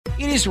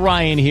It is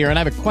Ryan here, and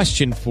I have a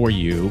question for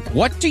you.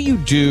 What do you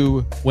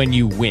do when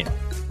you win?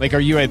 Like, are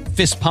you a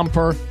fist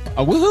pumper,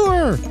 a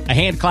woohooer, a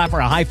hand clapper,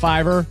 a high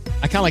fiver?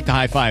 I kind of like the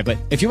high five, but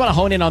if you want to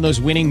hone in on those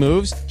winning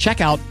moves,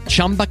 check out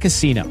Chumba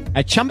Casino.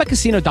 At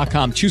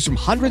ChumbaCasino.com, choose from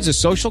hundreds of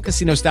social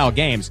casino-style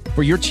games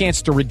for your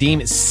chance to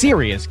redeem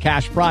serious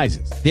cash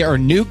prizes. There are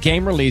new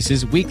game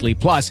releases weekly,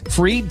 plus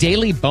free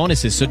daily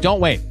bonuses. So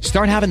don't wait.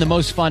 Start having the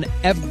most fun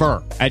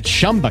ever at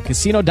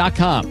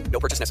ChumbaCasino.com.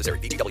 No purchase necessary.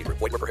 VGW. Void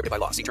were prohibited by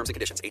law. See terms and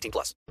conditions.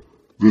 18+.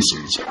 This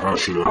is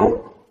Hash It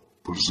Out,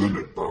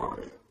 presented by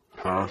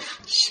Hash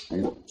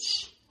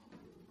Sports.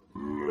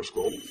 Let's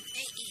go.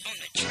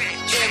 My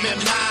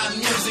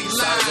music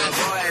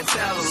line,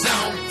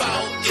 zone 4,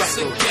 it's a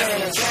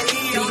game.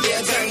 Do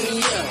not turn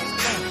me up,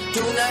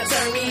 do not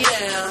turn me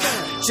down.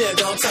 Chill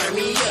gon' turn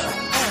me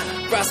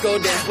up. Roscoe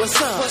dance,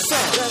 what's up? What's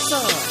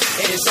up?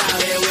 It's all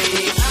that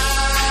we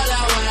all the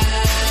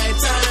way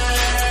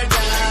turned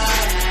up,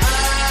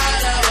 all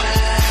the way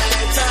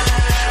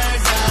turned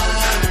up,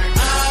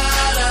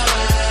 all the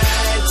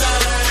way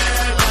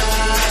turned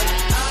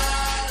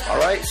up. All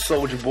right,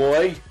 Soldier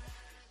Boy.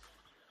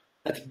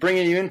 That's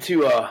bringing you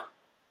into a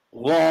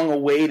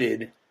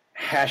long-awaited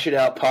Hash It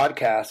Out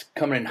podcast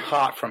coming in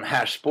hot from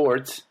Hash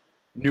Sports.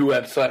 New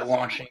website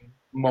launching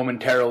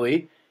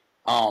momentarily.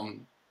 I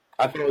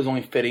thought it was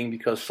only fitting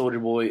because Soldier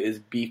Boy is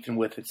beefing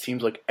with, it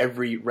seems like,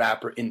 every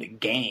rapper in the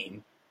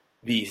game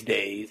these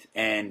days.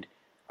 And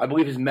I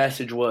believe his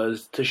message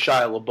was to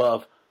Shia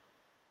LaBeouf,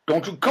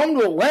 don't you come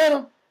to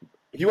Atlanta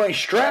if you ain't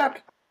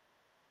strapped.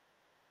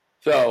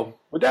 So,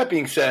 with that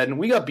being said,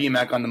 we got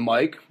B-Mac on the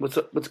mic. What's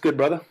up? What's good,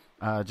 brother?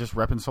 Just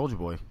repping Soldier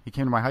Boy. He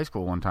came to my high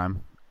school one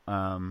time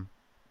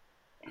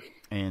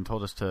and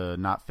told us to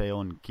not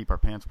fail and keep our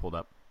pants pulled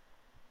up.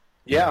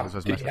 Yeah.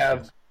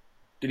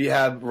 Did he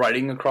have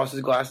writing across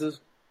his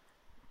glasses?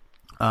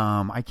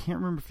 I can't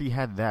remember if he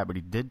had that, but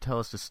he did tell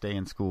us to stay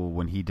in school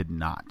when he did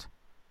not.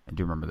 I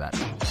do remember that.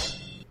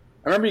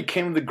 I remember he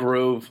came to the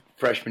Grove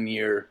freshman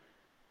year,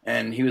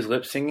 and he was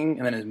lip singing,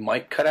 and then his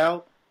mic cut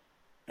out,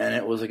 and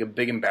it was like a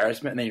big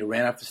embarrassment, and then he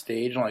ran off the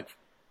stage and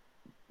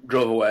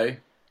drove away.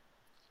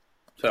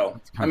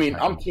 So, I mean,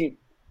 I'm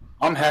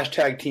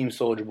hashtag Team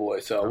Soldier Boy,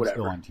 so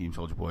whatever. Still on Team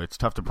Soldier Boy. It's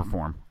tough to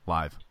perform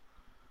live.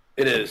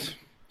 It is.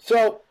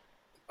 So,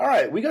 all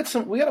right, we got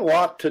a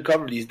lot to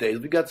cover these days.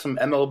 We got some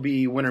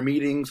MLB winter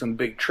meetings, some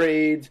big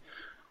trades.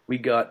 We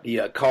got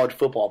the college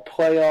football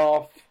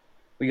playoff.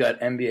 We got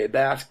NBA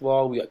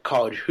basketball. We got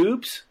college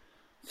hoops.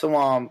 So,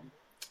 I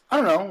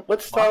don't know.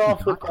 Let's start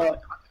off with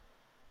what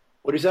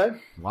do you say?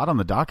 A lot on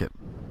the docket.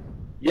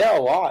 Yeah,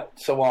 a lot.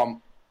 So,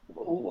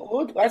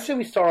 I say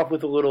we start off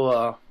with a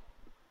little.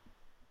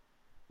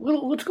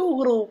 Let's go a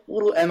little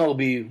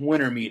MLB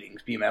winter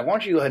meetings, B-Man. Why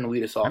don't you go ahead and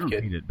lead us off,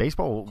 kid?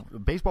 Baseball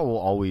will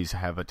always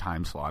have a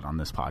time slot on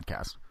this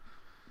podcast.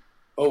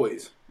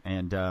 Always.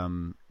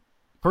 And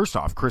first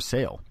off, Chris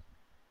Sale.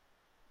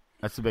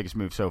 That's the biggest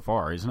move so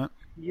far, isn't it?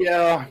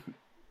 Yeah.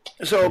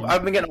 So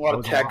I've been getting a lot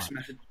of text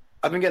messages.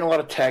 I've been getting a lot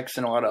of texts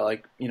and a lot of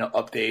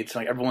updates.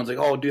 Like everyone's like,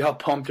 "Oh, dude, how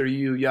pumped are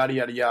you?" Yada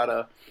yada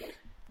yada.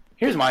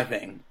 Here's my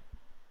thing.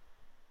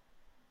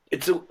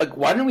 It's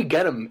why didn't we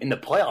get him in the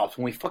playoffs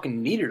when we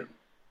fucking needed him?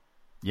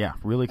 Yeah,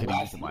 really could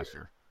have used him last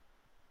year.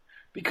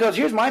 Because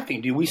here's my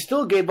thing, dude. We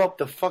still gave up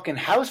the fucking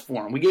house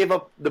for him. We gave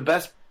up the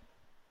best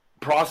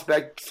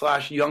prospect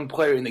 / young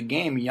player in the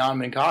game, Jan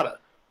Moncada.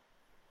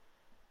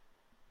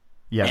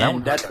 Yeah,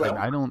 that's what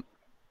I don't.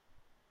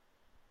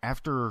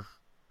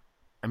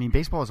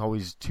 Baseball is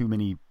always too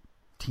many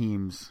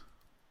teams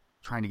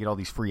trying to get all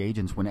these free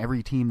agents when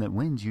every team that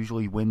wins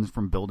usually wins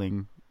from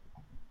building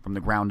from the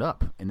ground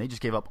up, and they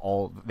just gave up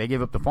they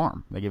gave up the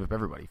farm. They gave up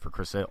everybody for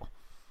Chris Sale.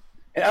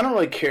 And I don't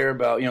really care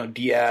about,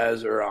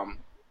 Diaz or a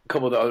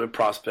couple of the other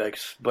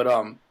prospects, but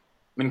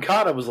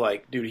Moncada was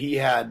dude, he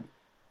had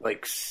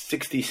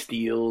 60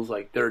 steals,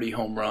 30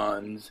 home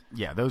runs.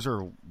 Yeah, those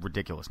are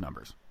ridiculous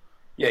numbers.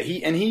 Yeah,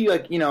 he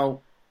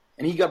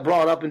got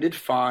brought up and did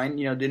fine,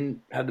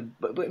 didn't have the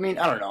but I mean,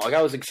 I don't know.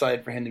 I was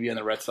excited for him to be on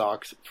the Red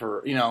Sox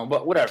for,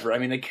 but whatever. I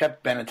mean, they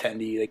kept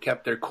Benintendi, they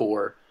kept their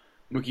core.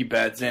 Mookie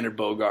Betts, Xander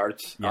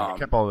Bogaerts. Yeah, they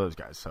kept all those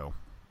guys. So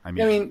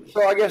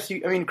so I guess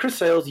Chris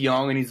Sale's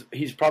young and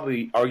he's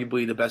probably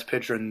arguably the best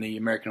pitcher in the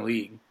American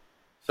League.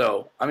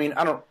 So I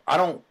don't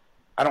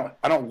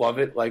love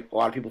it like a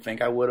lot of people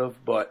think I would have,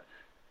 but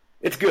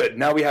it's good.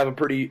 Now we have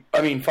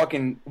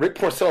fucking Rick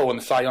Porcello won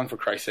the Cy Young for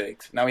Christ's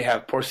sakes. Now we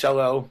have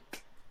Porcello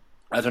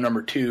as our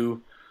number 2.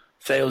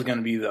 Sale's going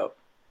to be the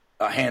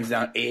hands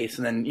down ace,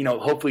 and then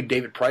hopefully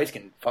David Price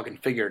can fucking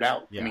figure it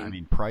out. Yeah,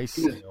 Price,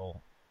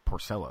 Sale.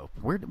 Porcello.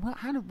 What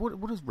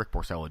is Rick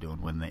Porcello doing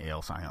winning the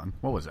AL Cy Young?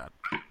 What was that?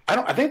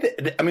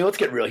 Let's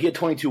get real. He had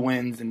 22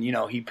 wins, and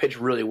he pitched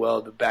really well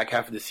at the back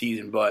half of the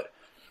season. But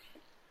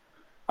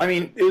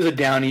it was a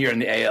down year in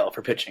the AL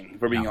for pitching.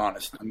 If we're being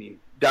honest.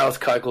 Dallas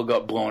Keuchel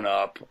got blown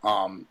up.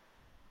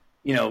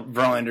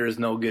 Verlander is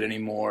no good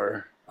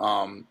anymore.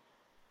 Who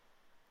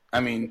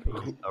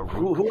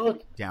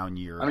else? Down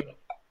year.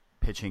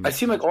 Pitching. I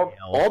seem like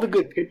all the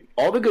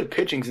good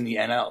pitchings in the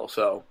NL.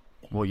 So.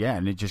 Well, yeah,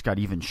 and it just got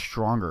even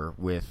stronger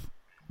with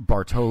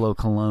Bartolo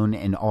Colon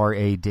and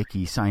R.A.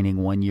 Dickey signing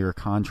 1-year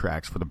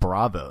contracts for the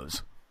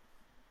Bravos.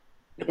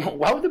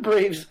 Why would the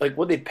Braves, like,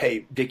 what they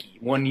pay Dickey?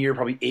 1 year,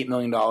 probably $8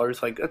 million?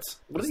 Like,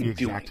 what is he doing?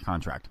 The exact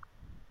contract.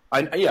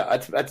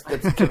 That's That's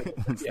the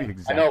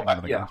exact I know. amount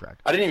of the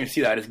contract. I didn't even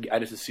see that. I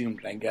just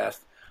assumed and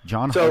guessed.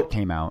 John Hart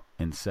came out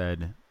and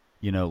said,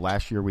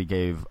 last year we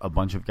gave a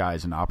bunch of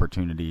guys an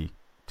opportunity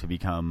to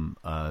become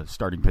a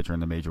starting pitcher in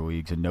the major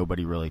leagues, and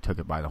nobody really took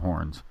it by the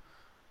horns.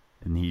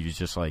 And he was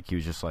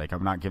just like,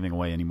 I'm not giving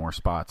away any more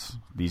spots.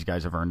 These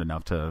guys have earned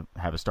enough to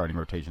have a starting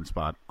rotation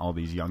spot. All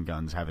these young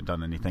guns haven't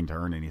done anything to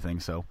earn anything.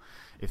 So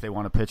if they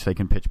want to pitch, they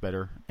can pitch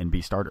better and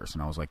be starters.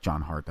 And I was like,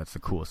 John Hart, that's the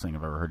coolest thing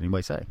I've ever heard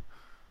anybody say.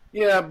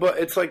 Yeah, but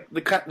it's like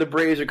the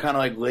Braves are kind of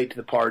like late to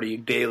the party,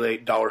 day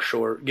late, dollar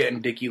short, getting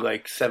Dickey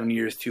like 7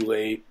 years too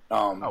late.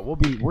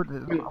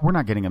 We're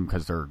not getting them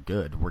because they're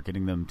good. We're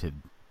getting them to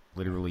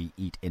literally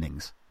eat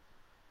innings.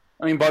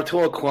 I mean,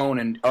 Bartolo Colon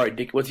and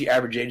Dickey. What's the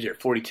average age there?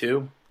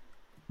 42.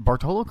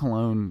 Bartolo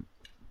Colon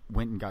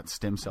went and got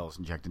stem cells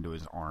injected into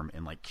his arm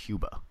in like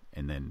Cuba,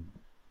 and then.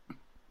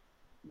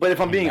 But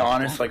if I'm being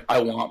honest, like I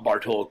want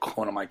Bartolo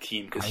Colon on my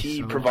team because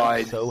he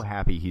provides. I'm so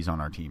happy he's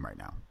on our team right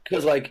now.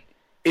 Because like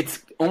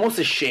it's almost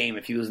a shame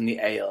if he was in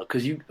the AL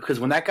because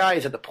when that guy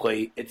is at the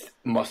plate, it's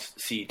must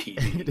see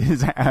TV. It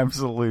is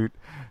absolute.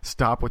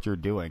 Stop what you're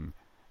doing,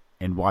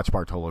 and watch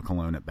Bartolo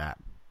Colon at bat.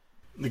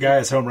 The guy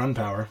has home run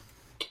power.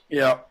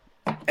 Yeah,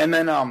 and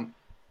then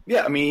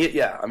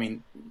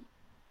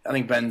I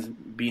think Ben's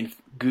being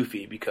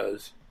goofy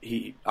because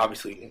he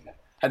obviously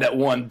had that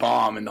one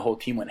bomb and the whole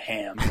team went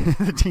ham.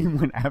 The team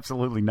went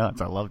absolutely nuts.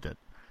 I loved it.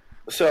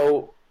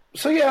 So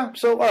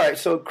all right.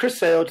 So Chris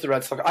Sale to the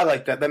Red Sox. I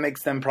like that. That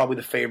makes them probably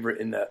the favorite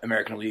in the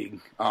American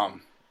League.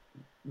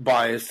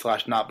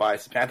 Biased/not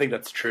biased. I think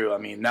that's true. I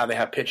mean, now they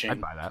have pitching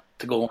I'd buy that.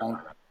 to go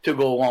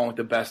along with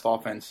the best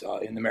offense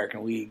in the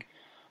American League.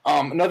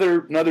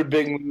 Another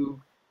big move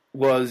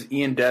was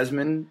Ian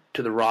Desmond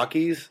to the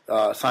Rockies.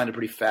 Signed a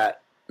pretty fat.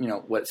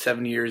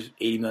 7 years,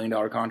 $80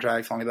 million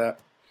contract, something like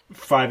that?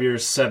 5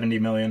 years, $70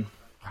 million.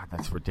 God,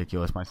 that's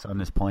ridiculous. My son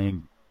is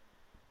playing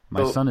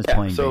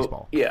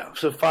baseball. Yeah,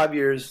 so 5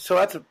 years. So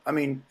that's,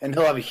 and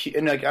he'll have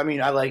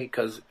I like it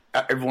because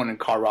everyone in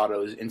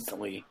Colorado is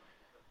instantly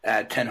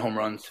add 10 home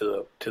runs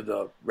to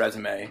the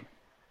resume.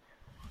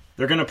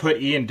 They're going to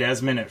put Ian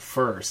Desmond at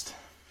first.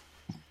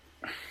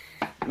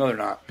 No, they're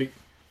not.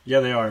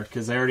 Yeah, they are,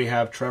 because they already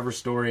have Trevor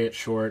Story at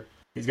short.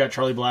 He's got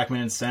Charlie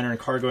Blackmon in center and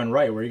Cargo in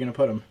right. Where are you going to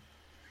put him?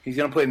 He's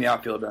going to play in the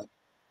outfield then.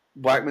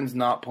 Blackman's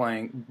not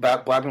playing.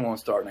 Blackman won't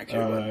start next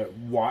year.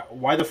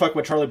 Why the fuck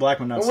would Charlie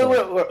Blackmon not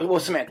start? Well,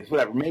 semantics,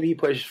 whatever. Maybe he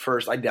plays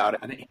first. I doubt it.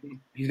 I think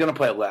he's going to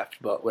play at left,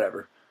 but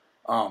whatever.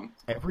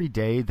 Every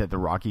day that the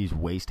Rockies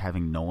waste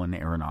having Nolan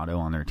Arenado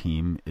on their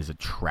team is a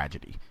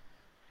tragedy.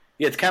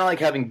 Yeah, it's kind of like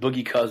having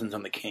Boogie Cousins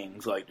on the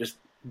Kings. Like, just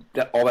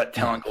all that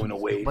talent going to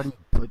waste. Nobody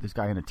put this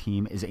guy on a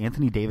team. Is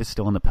Anthony Davis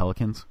still in the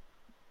Pelicans?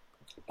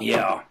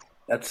 Yeah.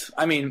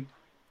 So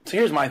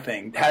here's my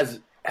thing.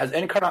 Has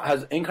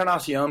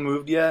Encarnacion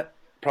moved yet?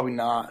 Probably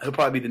not. He'll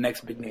probably be the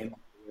next big name.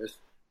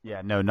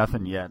 Yeah, no,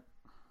 nothing yet.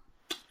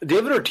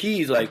 David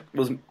Ortiz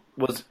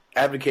was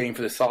advocating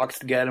for the Sox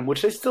to get him,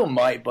 which they still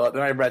might, but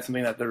then I read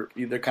something that they're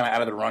kind of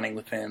out of the running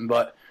with him.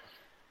 But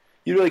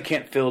you really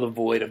can't fill the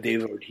void of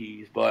David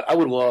Ortiz. But I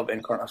would love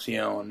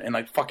Encarnacion,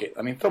 and fuck it.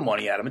 Throw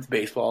money at him. It's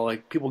baseball.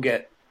 People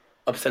get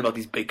upset about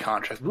these big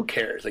contracts. Who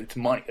cares? It's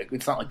money.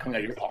 It's not coming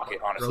out of your pocket,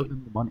 honestly. Throw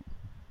them the money.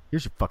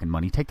 Here's your fucking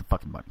money. Take the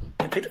fucking money.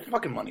 Take the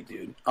fucking money,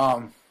 dude.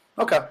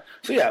 Okay.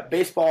 So yeah,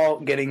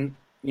 baseball getting,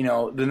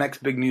 the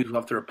next big news we'll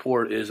have to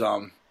report is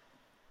my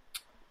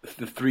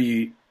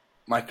three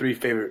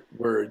favorite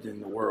words in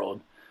the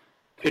world.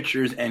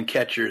 Pitchers and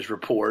catchers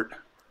report.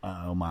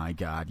 Oh my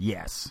God,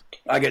 yes.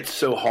 I get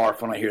so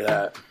harsh when I hear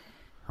that.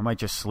 I might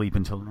just sleep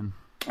until then.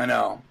 I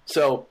know.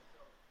 So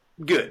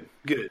good.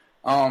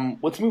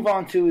 Let's move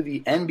on to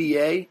the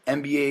NBA.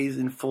 NBA is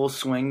in full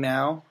swing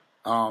now.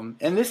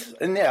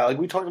 Like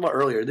we talked about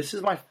earlier, this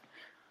is my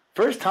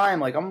first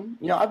time. I've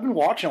been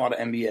watching a lot of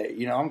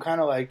NBA. I'm kind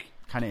of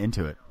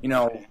into it.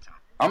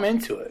 I'm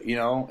into it.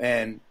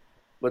 And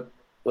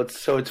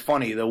so it's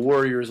funny. The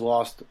Warriors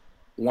lost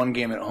one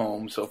game at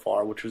home so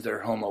far, which was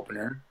their home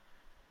opener.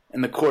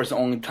 And of course, the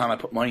only time I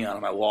put money on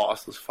them, I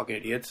lost. Those fucking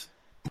idiots.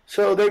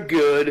 So they're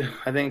good.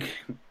 I think.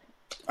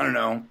 I don't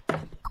know.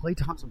 Klay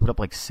Thompson put up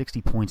 60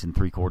 points in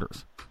 3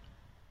 quarters.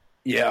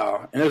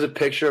 Yeah, and there's a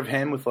picture of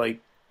him with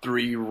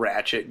 3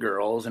 ratchet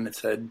girls, and it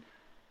said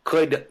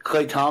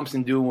Klay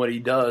Thompson doing what he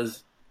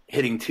does,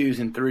 hitting 2s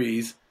and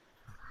 3s.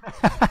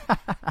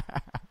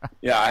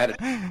 Yeah,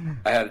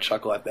 I had a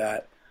chuckle at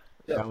that.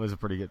 Yeah. That was a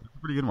pretty good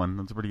one.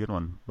 That's a pretty good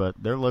one. But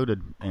they're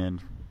loaded,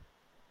 and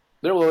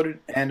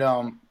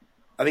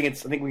I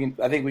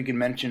think we can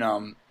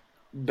mention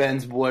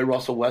Ben's boy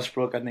Russell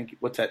Westbrook. I think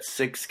what's that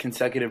 6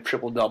 consecutive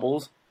triple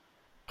doubles.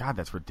 God,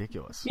 that's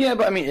ridiculous. Yeah,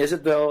 but is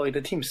it though?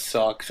 The team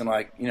sucks, and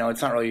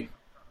it's not really.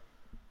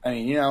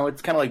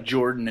 it's kind of like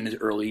Jordan in his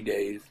early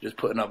days, just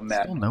putting up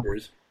mad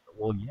numbers.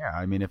 Well, yeah.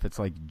 I mean, if it's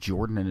like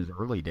Jordan in his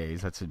early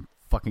days, that's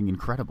fucking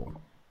incredible.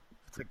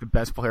 It's like the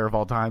best player of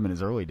all time in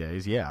his early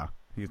days. Yeah,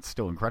 it's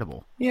still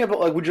incredible. Yeah, but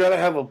like, would you rather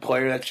have a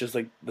player that's just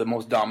like the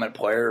most dominant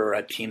player, or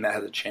a team that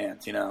has a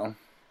chance? You know.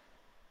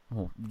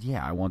 Well,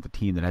 yeah, I want the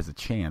team that has a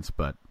chance,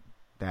 but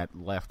that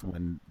left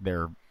when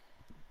their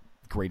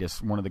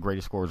one of the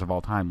greatest scorers of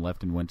all time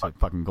left and went to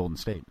fucking Golden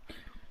State.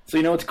 So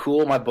you know what's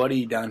cool? My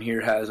buddy down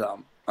here has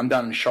I'm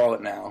down in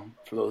Charlotte now,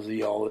 for those of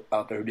y'all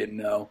out there who didn't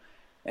know.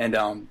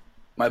 And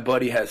my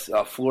buddy has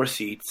floor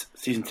seats,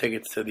 season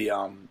tickets to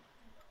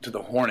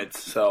the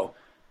Hornets. So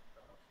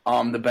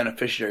I'm the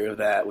beneficiary of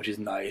that, which is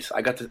nice.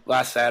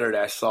 Last Saturday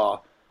I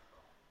saw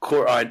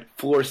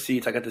floor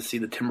seats. I got to see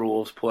the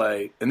Timberwolves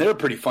play, and they're a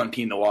pretty fun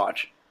team to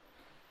watch.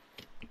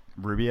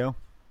 Rubio,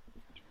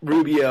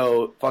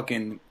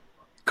 fucking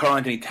Karl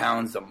Anthony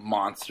Towns is a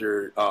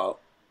monster.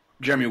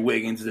 Jeremy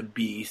Wiggins is a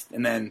beast,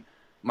 and then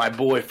my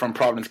boy from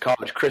Providence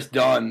College, Chris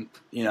Dunn.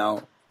 You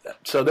know,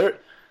 so they're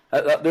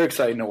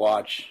exciting to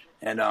watch,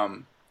 and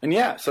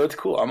yeah, so it's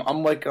cool.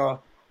 I'm like I've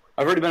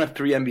already been to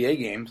 3 NBA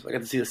games. I got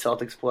to see the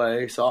Celtics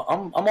play, so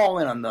I'm all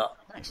in on the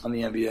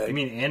NBA. You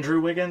mean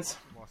Andrew Wiggins,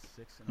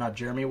 not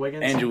Jeremy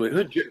Wiggins?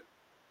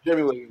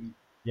 Jeremy Wiggins.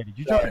 Yeah, did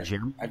you talk to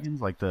Jeremy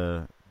Wiggins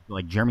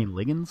like Jeremy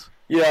Liggins?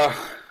 Yeah,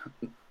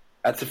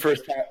 that's the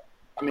first time.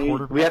 I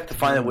mean, we have to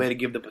find a way to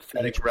give the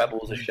pathetic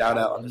Rebels a shout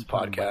out on this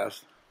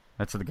podcast.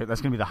 That's going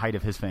to be the height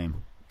of his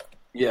fame.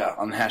 Yeah,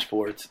 on the Hash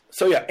Sports.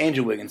 So yeah,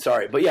 Andrew Wiggins.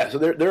 Sorry, but yeah, so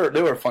they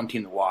were a fun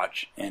team to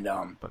watch, and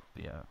but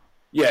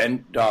yeah,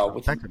 and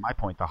back to my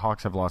point, the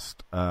Hawks have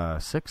lost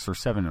 6 or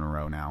 7 in a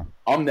row now.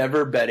 I'm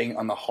never betting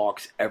on the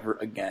Hawks ever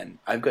again.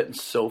 I've gotten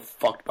so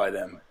fucked by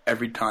them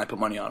every time I put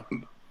money on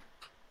them.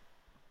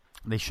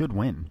 They should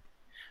win.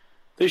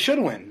 They should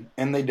win,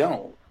 and they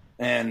don't.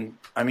 And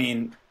I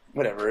mean,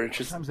 whatever. It's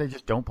just sometimes they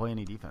just don't play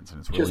any defense, and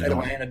it's really just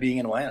Atlanta being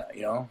in Atlanta.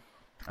 You know,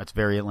 it's a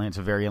very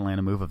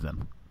Atlanta move of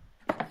them.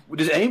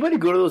 Does anybody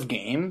go to those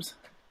games?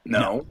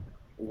 No.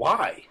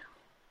 Why?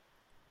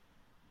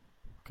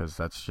 Because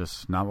that's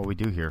just not what we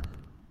do here.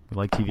 We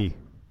like TV.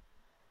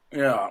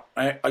 Yeah,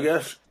 I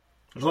guess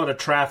there's a lot of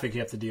traffic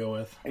you have to deal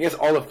with. I guess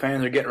all the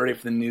fans are getting ready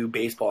for the new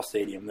baseball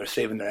stadium. They're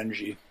saving their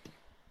energy.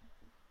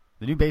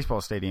 The new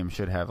baseball stadium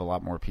should have a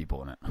lot more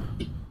people in it.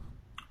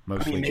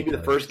 Mostly maybe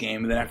the first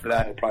game, and then after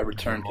that, it'll probably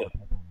return to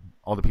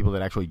all the people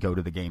that actually go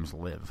to the games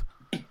live.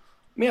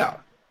 Yeah.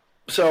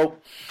 So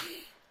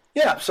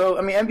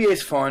I mean,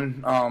 NBA's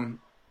fun.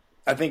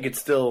 I think it's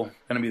still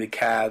going to be the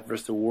Cavs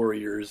versus the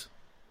Warriors.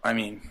 I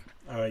mean,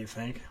 you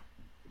think?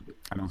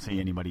 I don't see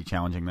anybody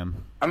challenging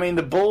them. I mean,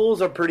 the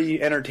Bulls are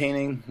pretty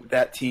entertaining with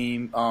that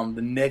team.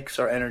 The Knicks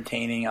are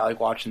entertaining. I like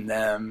watching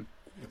them.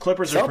 The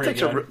Clippers are pretty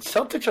good.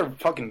 Celtics are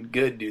fucking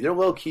good, dude. They're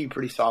low-key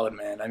pretty solid,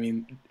 man. I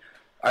mean,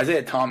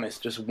 Isaiah Thomas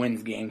just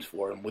wins games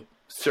for them with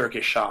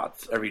circus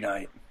shots every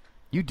night.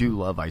 You do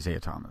love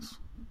Isaiah Thomas.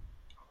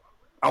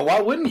 Oh,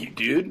 why wouldn't you,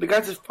 dude? The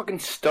guy's a fucking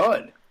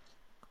stud.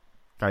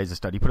 Guy's a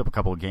stud. He put up a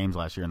couple of games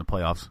last year in the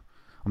playoffs.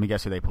 Let me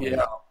guess who they played.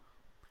 Yeah.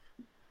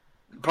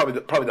 Probably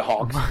the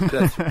Hawks.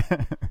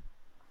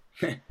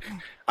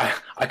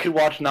 I could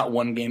watch not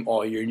one game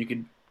all year,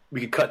 and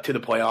we could cut to the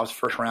playoffs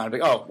first round. And be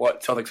like, oh,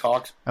 what, Celtics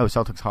Hawks? Oh,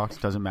 Celtics Hawks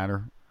doesn't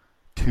matter.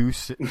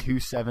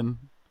 2-7.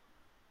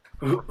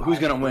 Who's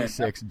gonna win?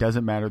 6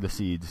 doesn't matter the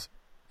seeds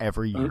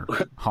every year.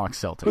 Hawks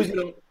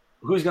Celtics.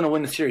 Who's gonna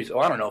win the series? Oh,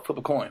 I don't know. Flip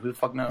a coin. Who the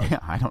fuck knows? Yeah,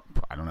 I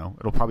don't know.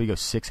 It'll probably go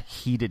 6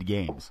 heated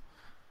games.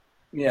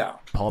 Yeah.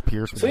 Paul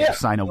Pierce will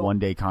sign a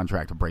 1-day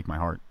contract to break my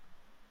heart.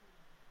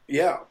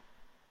 Yeah.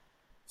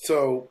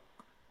 So,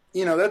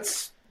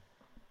 that's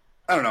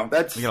I don't know.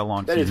 That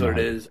is what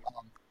it is.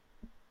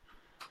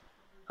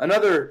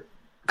 Another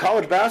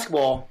college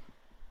basketball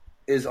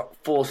is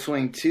full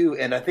swing too,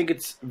 and I think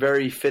it's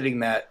very fitting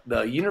that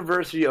the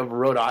University of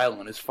Rhode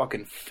Island is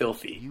fucking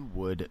filthy. You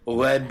would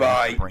led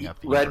by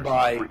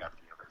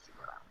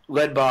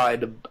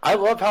I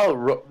love how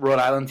Rhode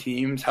Island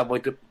teams have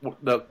like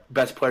the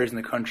best players in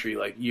the country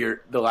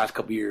the last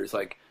couple years.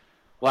 Like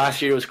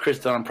last year it was Chris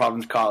Dunn on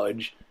Providence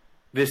College.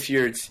 This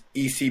year it's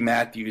E.C.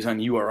 Matthews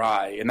on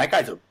URI, and that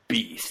guy's a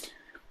beast.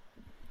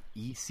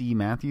 E.C.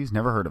 Matthews?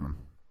 Never heard of him.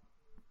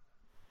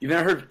 You've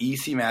never heard of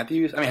E.C.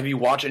 Matthews? I mean, have you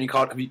watched any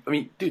college?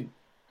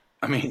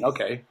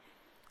 Okay.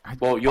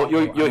 Well,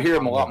 you'll hear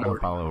him a lot more.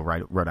 I follow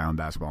Rhode Island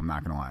basketball. I'm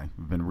not gonna lie.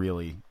 I've been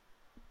really.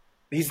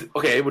 He's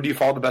okay. Well, do you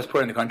follow the best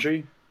player in the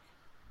country?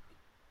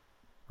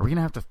 Are we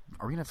gonna have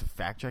to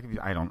fact check?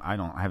 I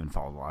haven't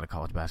followed a lot of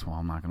college basketball.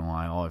 I'm not gonna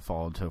lie. All I've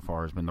followed so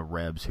far has been the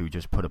Rebs, who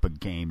just put up a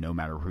game no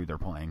matter who they're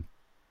playing.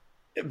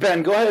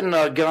 Ben, go ahead and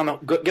get on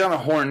the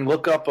horn.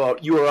 Look up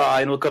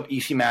URI and look up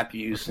E.C.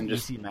 Matthews and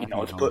just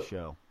let's put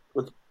show.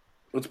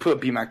 Let's put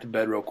BMAC to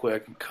bed real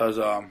quick because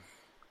I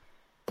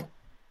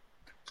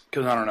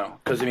don't know.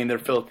 Because, I mean, they're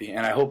filthy,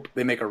 and I hope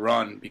they make a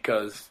run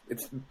because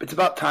it's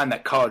about time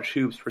that college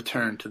hoops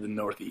return to the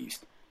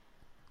Northeast,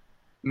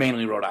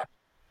 mainly Rhode Island.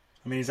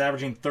 I mean, he's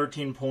averaging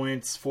 13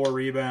 points, 4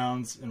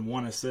 rebounds, and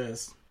 1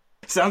 assist.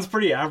 Sounds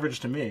pretty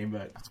average to me,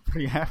 but... That's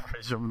pretty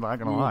average, I'm not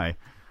going to lie.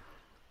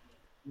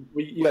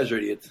 You guys are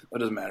idiots. It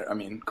doesn't matter. I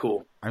mean,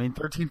 cool. I mean,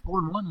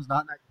 13-4-1 is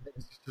not.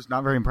 It's just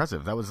not very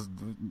impressive. Those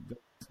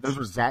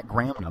were Zach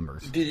Graham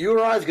numbers. Dude,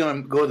 URI is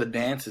going to go to the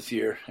dance this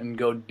year and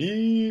go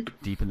deep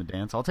in the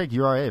dance. I'll take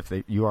URI if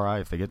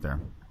they get there.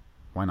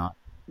 Why not?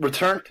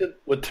 Return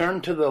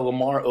to the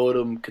Lamar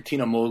Odom,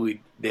 Katina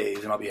Mobley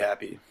days, and I'll be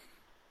happy.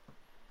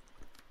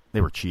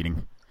 They were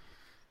cheating.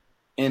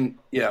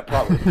 Yeah,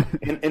 probably.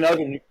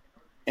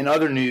 in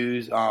other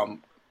news,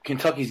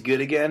 Kentucky's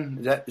good again.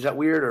 Is that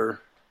weird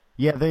or?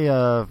 Yeah, they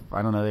I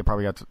don't know. They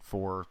probably got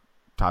 4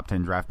 top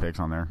 10 draft picks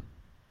on there.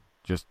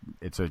 Just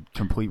it's a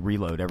complete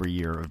reload every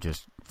year of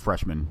just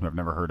freshmen who I've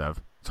never heard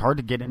of. It's hard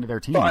to get into their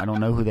team. I don't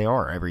know who they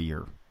are every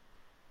year.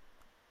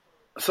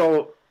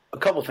 So a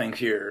couple things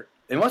here.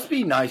 It must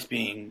be nice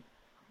being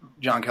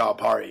John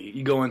Calipari.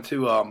 You go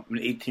into an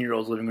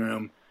 18-year-old's living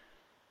room.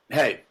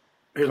 Hey,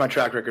 here's my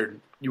track record.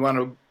 You want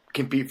to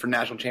compete for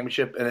national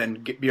championship and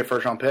then be a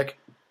first-round pick?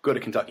 Go to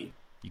Kentucky.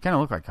 You kind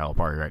of look like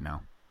Calipari right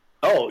now.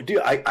 Oh,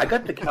 dude, I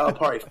got the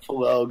Calipari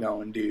flow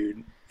going,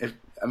 dude.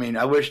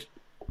 I wish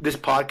this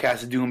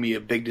podcast is doing me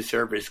a big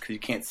disservice because you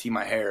can't see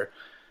my hair.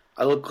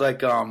 I look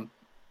like, I'm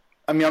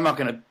not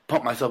going to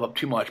pump myself up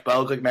too much, but I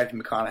look like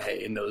Matthew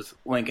McConaughey in those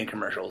Lincoln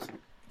commercials.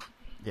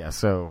 Yeah,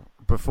 so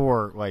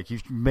before, like,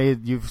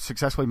 you've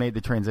successfully made the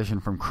transition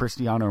from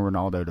Cristiano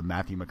Ronaldo to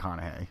Matthew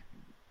McConaughey.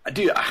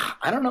 Dude,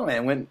 I don't know,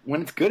 man.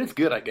 When it's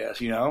good, I guess,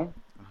 you know?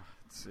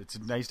 It's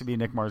nice to be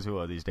Nick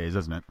Marzullo these days,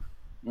 isn't it?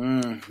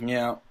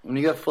 Yeah. When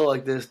you got full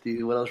like this,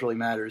 dude, what else really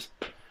matters?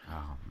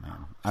 Oh,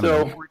 man.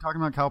 Were we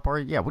talking about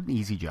Calipari? Yeah, what an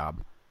easy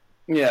job.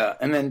 Yeah,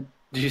 and then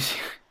did you see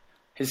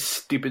his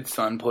stupid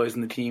son plays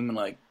in the team and,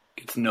 like,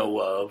 gets no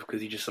love because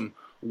he's just some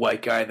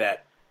white guy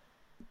that,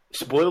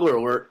 spoiler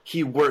alert,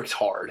 he works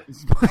hard.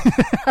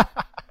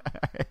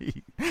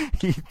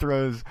 He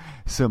throws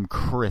some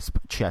crisp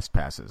chest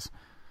passes.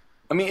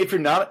 I mean, if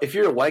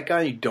you're a white guy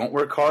and you don't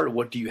work hard,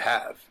 what do you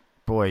have?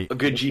 Boy, a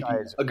good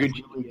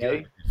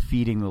GPA,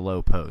 feeding the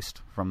low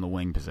post from the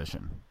wing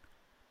position.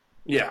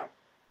 Yeah,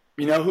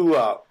 you know who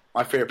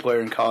my favorite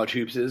player in college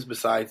hoops is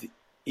besides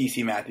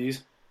E.C.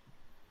 Matthews?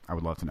 I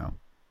would love to know.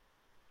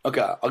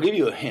 Okay, I'll give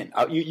you a hint.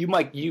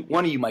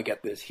 One of you might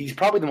get this. He's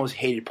probably the most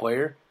hated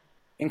player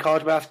in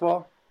college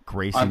basketball.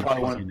 Grayson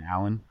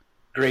Allen.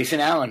 Grayson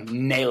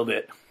Allen nailed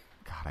it.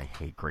 God, I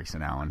hate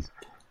Grayson Allen.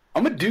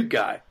 I'm a Duke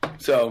guy,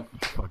 so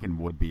fucking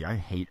would be. I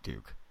hate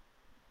Duke.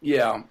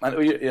 Yeah,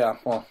 yeah.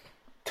 Well,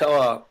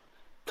 tell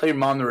your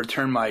mom to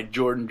return my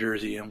Jordan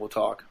jersey, and we'll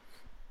talk.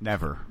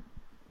 Never.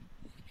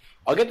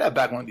 I'll get that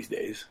back one of these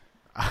days.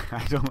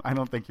 I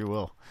don't think you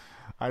will.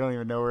 I don't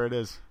even know where it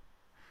is.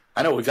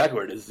 I know exactly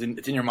where it is.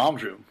 It's in your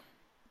mom's room.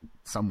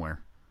 Somewhere.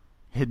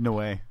 Hidden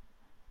away.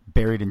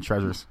 Buried in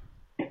treasures.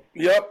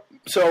 Yep.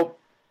 So,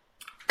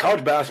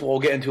 college basketball we'll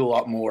get into a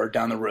lot more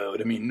down the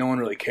road. I mean, no one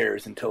really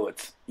cares until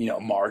it's,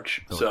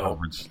 March.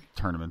 Conference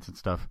tournaments and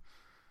stuff.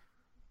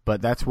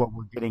 But that's what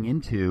we're getting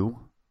into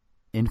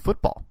in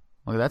football.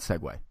 Look at that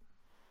segue.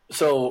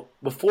 So,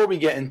 before we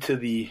get into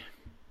the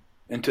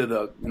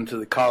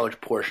college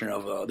portion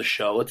of the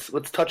show,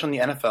 let's touch on the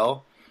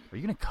NFL. Are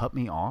you going to cut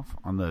me off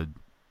on the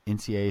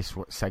NCAA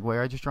segue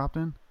I just dropped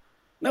in?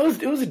 No,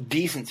 it was a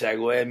decent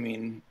segue. I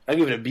mean, I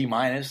give it a B-,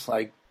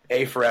 like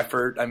A for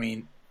effort. I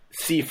mean,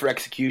 C for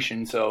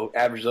execution. So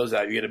average those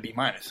out, you get a B-.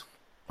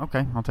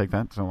 Okay, I'll take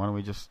that. So why don't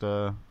we just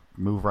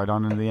move right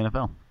on into the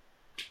NFL?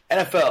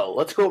 NFL.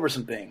 Let's go over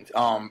some things.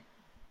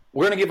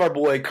 We're gonna give our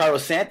boy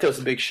Carlos Santos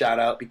a big shout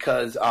out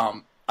because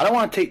I don't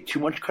want to take too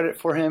much credit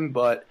for him,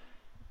 but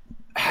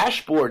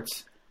Hash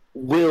Sports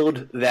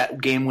willed that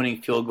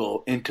game-winning field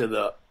goal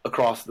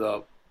across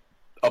the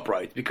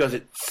uprights because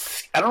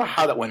I don't know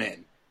how that went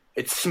in.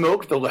 It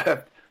smoked the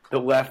left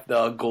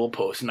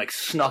goalpost and like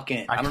snuck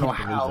in. I don't know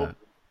how.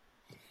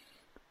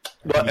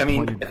 But I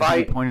mean,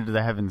 he pointed to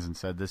the heavens and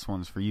said, "This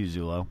one's for you,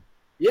 Zulo."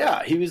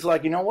 Yeah, he was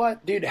like, you know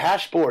what, dude,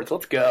 Hash Sports,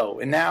 let's go.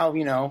 And now,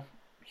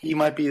 he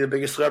might be the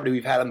biggest celebrity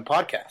we've had on the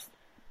podcast.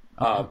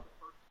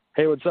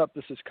 Hey, what's up?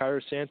 This is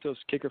Cairo Santos,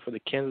 kicker for the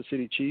Kansas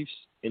City Chiefs,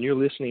 and you're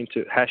listening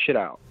to Hash It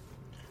Out.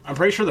 I'm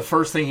pretty sure the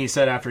first thing he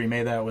said after he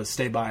made that was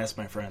 "Stay biased,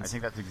 my friends." I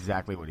think that's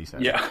exactly what he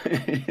said. Yeah.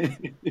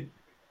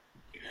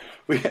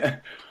 we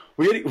gotta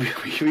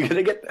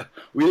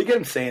get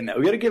him saying that.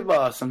 We gotta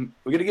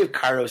give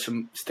Cairo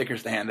some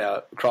stickers to hand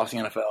out across the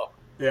NFL.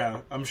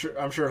 Yeah, I'm sure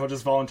he'll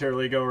just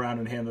voluntarily go around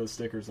and hand those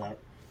stickers out.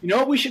 You know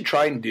what we should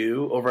try and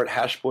do over at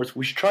Hash Sports?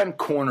 We should try and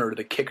corner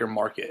the kicker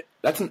market.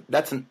 That's an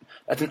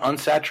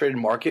unsaturated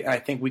market, and I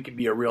think we could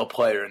be a real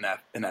player in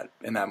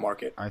that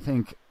market. I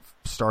think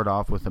start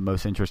off with the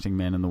most interesting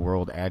man in the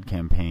world ad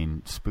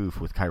campaign spoof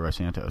with Cairo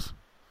Santos.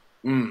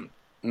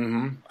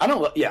 Mm-hmm. I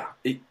don't. Yeah,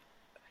 he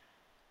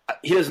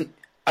doesn't.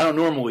 I don't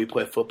normally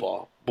play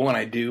football, but when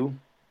I do,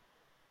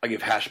 I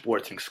give Hash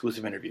Sports an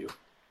exclusive interview.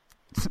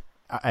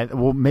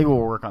 Well, maybe we'll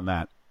work on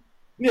that.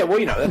 Yeah,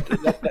 well, that's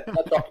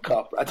off the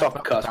cuff. That's off the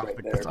cusp right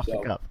there. That's off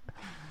the cuff.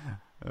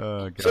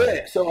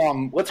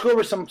 So let's go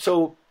over some.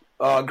 So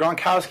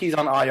Gronkowski's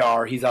on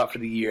IR. He's out for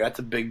the year. That's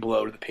a big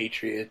blow to the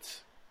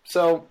Patriots.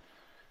 So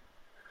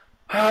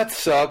It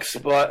sucks,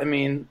 but I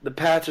mean, the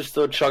Pats are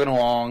still chugging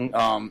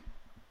along.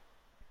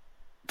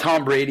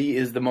 Tom Brady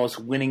is the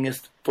most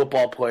winningest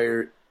football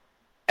player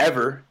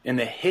ever in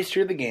the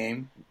history of the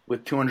game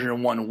with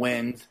 201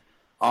 wins.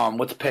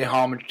 Let's pay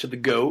homage to the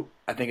GOAT.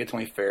 I think it's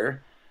only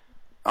fair.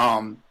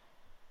 And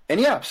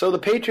yeah, so the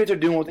Patriots are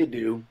doing what they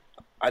do.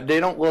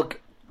 They don't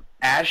look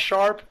as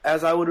sharp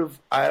as I would have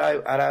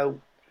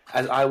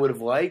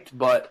liked,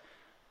 but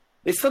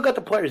they still got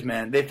the players,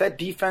 man. If that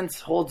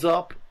defense holds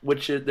up,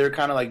 which they're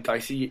kind of like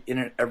dicey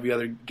in every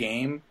other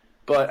game,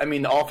 but I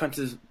mean the offense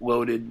is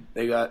loaded.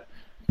 They got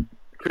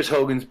Chris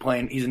Hogan's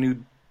playing. He's a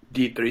new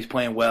deep threat. He's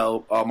playing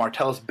well.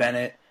 Martellus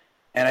Bennett,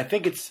 and I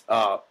think it's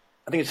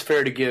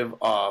fair to give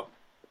our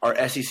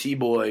SEC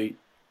boy,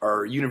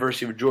 our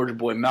University of Georgia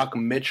boy,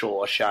 Malcolm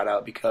Mitchell, a shout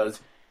out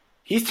because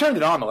he's turned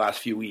it on the last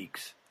few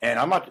weeks. And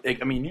I'm not.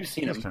 I mean, you've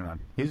seen him.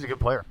 He's a good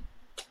player.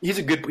 He's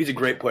a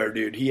great player,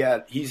 dude.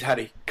 He's had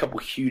a couple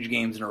huge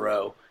games in a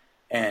row,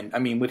 and I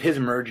mean, with his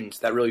emergence,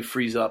 that really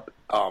frees up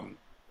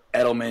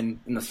Edelman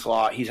in the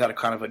slot. He's had a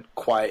kind of a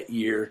quiet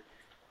year,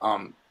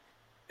 in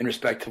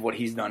respect to what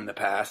he's done in the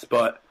past.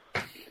 But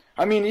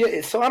I mean,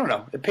 yeah. So I don't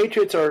know. The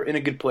Patriots are in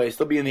a good place.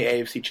 They'll be in the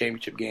AFC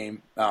Championship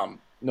game.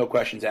 No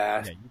questions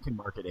asked. Yeah, you can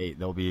mark it 8.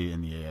 They'll be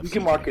in the AFC. You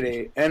can mark it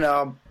 8, and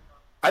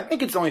I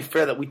think it's only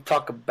fair that we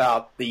talk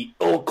about the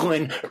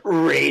Oakland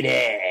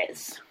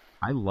Raiders.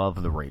 I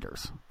love the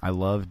Raiders. I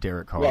love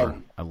Derek Carr.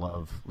 I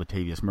love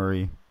Latavius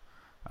Murray.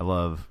 I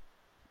love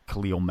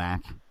Khalil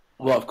Mack.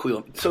 Love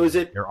Khalil. So is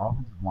it... Their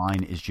offensive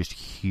line is just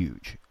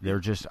huge. They're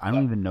just... I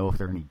don't even know if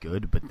they're any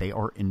good, but they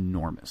are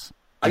enormous.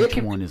 Each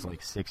one is like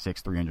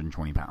 6'6",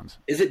 320 pounds.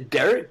 Is it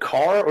Derek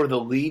Carr or the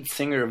lead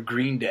singer of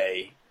Green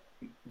Day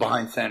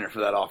behind center for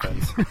that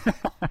offense?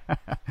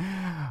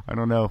 I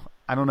don't know.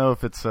 I don't know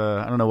if it's...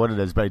 I don't know what it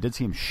is, but I did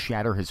see him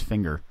shatter his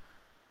finger.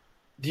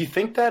 Do you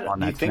think that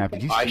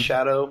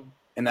eyeshadow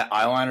and that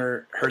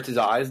eyeliner hurts his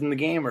eyes in the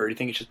game, or do you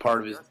think it's just part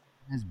of his...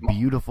 His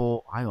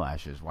beautiful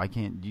eyelashes. Why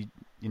can't you...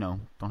 You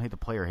know, don't hate the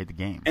player, hate the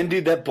game. And,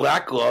 dude, that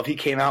black glove he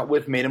came out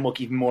with made him look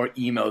even more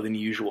emo than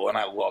usual, and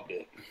I loved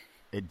it.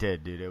 It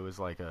did, dude. It was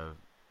like a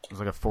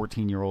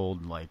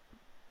 14-year-old, like,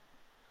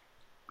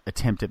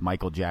 attempt at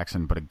Michael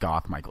Jackson, but a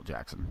goth Michael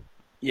Jackson.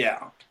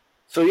 Yeah.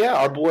 So, yeah,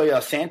 our boy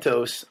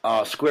Santos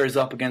squares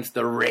up against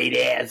the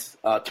Raiders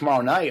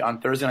tomorrow night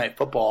on Thursday Night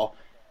Football,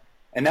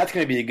 and that's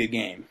going to be a good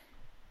game.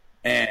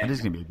 And it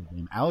is going to be a good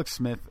game. Alex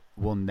Smith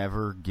will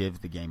never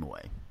give the game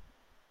away.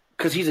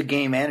 Because he's a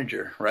game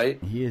manager, right?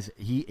 He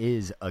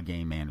is a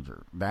game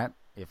manager. That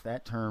if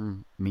that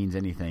term means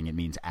anything, it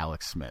means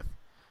Alex Smith.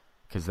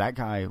 Because that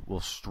guy will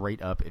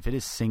straight up, if it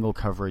is single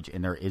coverage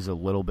and there is a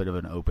little bit of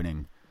an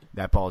opening,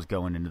 that ball is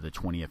going into the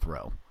 20th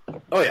row.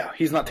 Oh, yeah.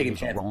 He's not taking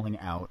chances. Rolling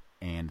out,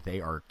 and they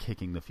are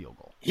kicking the field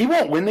goal. He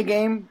won't win the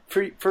game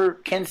for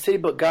Kansas City,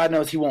 but God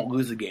knows he won't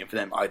lose the game for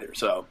them either.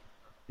 So,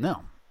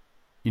 no.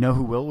 You know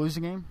who will lose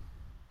the game?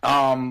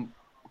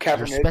 Kaepernick.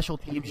 Your special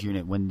teams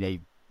unit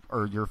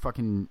or your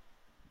fucking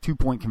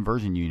 2-point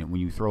conversion unit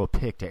when you throw a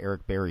pick to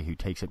Eric Berry, who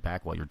takes it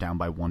back while you're down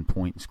by 1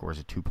 point and scores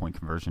a 2-point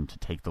conversion to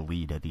take the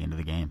lead at the end of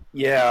the game.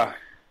 Yeah,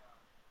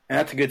 and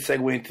that's a good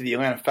segue into the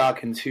Atlanta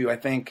Falcons, who I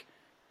think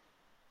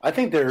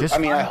they're.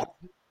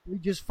 We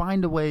just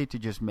find a way to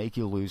just make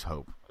you lose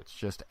hope. It's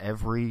just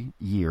every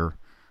year.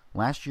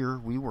 Last year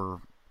we were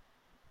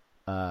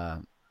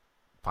 5-0,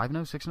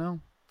 6-0,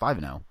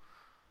 5-0,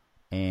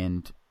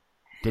 and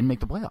didn't make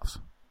the playoffs.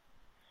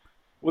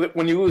 Well,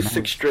 when you lose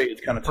 6 straight,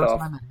 it's kind of tough.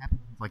 First time that happened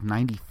was like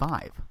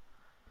 95,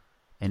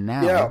 and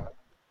now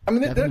I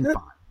mean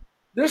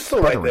they're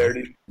still right there,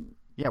 dude.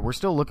 Yeah, we're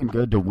still looking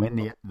good to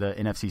win the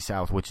NFC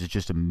South, which is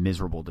just a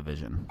miserable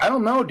division. I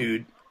don't know,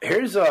 dude.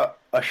 Here's a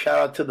shout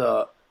out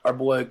to our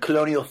boy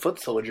Colonial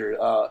Foot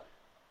Soldier.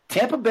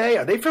 Tampa Bay,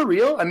 are they for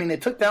real? I mean, they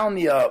took down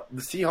the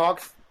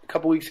Seahawks a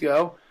couple weeks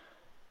ago,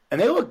 and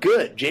they look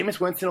good.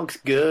 Jameis Winston looks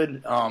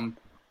good.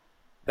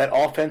 That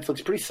offense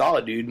looks pretty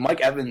solid, dude. Mike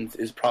Evans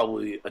is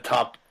probably a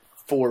top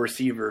 5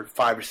 receiver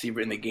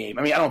in the game.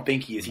 I mean, I don't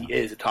think he is. He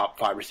is a top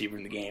 5 receiver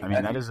in the game. I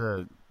mean, that is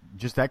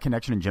just that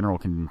connection in general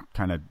can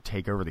kind of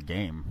take over the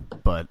game,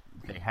 but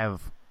they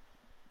have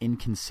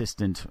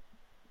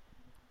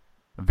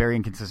a very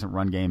inconsistent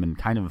run game, and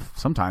kind of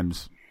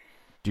sometimes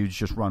dudes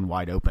just run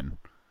wide open.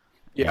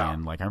 Yeah.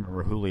 And like I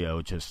remember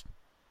Julio just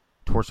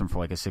torched him for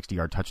like a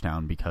 60-yard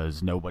touchdown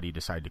because nobody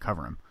decided to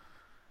cover him.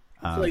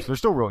 So they're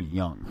still really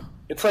young.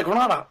 It's like we're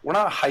not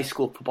a high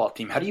school football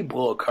team. How do you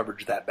blow a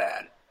coverage that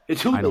bad? I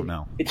don't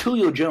know. It's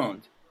Julio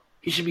Jones.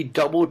 He should be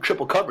double or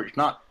triple coverage,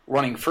 not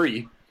running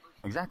free.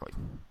 Exactly.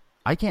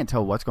 I can't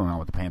tell what's going on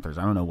with the Panthers.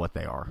 I don't know what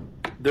they are.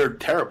 They're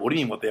terrible. What do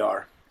you mean what they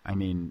are? I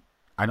mean,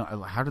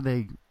 how do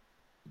they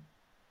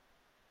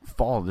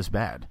fall this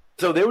bad?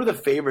 So they were the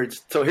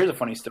favorites. So here's a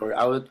funny story.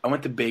 I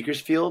went to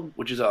Bakersfield,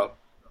 which is a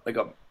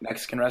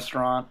Mexican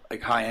restaurant,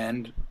 like high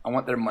end. I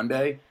went there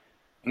Monday.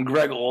 And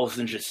Greg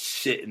Olson's just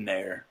sitting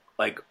there,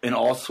 like in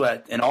all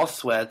sweats, and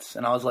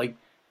I was like,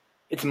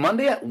 "It's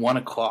Monday at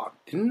 1:00.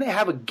 Didn't they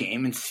have a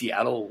game in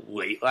Seattle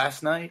late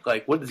last night?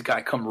 Like, what did this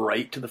guy come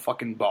right to the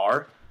fucking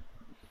bar?"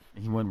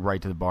 He went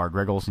right to the bar.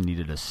 Greg Olsen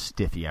needed a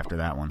stiffy after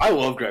that one. I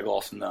love Greg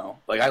Olsen, though.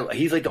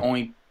 He's like the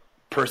only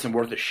person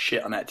worth a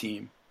shit on that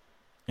team.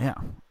 Yeah.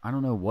 I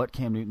don't know what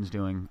Cam Newton's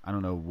doing. I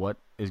don't know what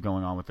is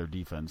going on with their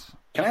defense.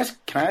 Can I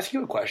ask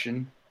you a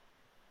question?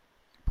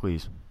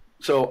 Please.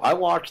 So I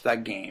watched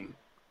that game,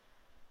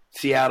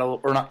 Seattle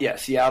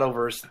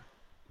versus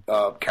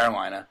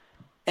Carolina.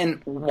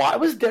 And why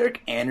was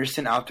Derek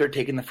Anderson out there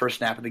taking the first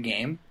snap of the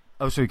game?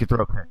 Oh, so he could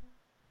throw a pick.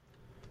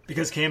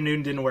 Because Cam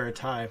Newton didn't wear a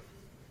tie.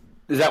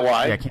 Is that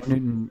why? Yeah,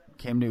 Cam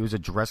Newton was a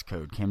dress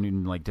code. Cam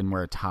Newton didn't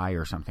wear a tie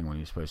or something when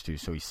he was supposed to,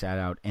 so he sat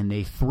out and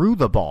they threw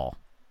the ball.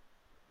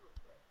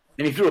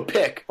 And he threw a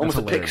pick, almost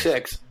That's a pick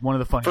six. One of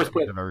the funniest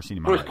things I've ever seen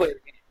in my life.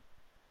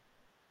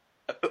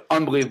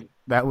 Unbelievable.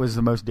 That was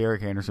the most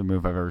Derek Anderson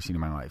move I've ever seen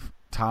in my life.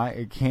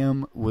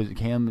 Cam's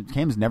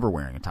never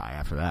wearing a tie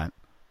after that.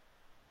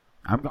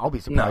 I'll be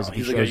surprised if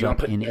he shows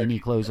up in any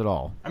clothes at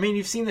all. I mean,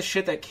 you've seen the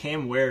shit that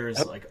Cam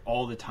wears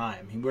all the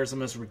time. He wears the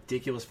most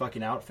ridiculous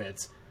fucking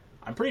outfits.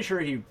 I'm pretty sure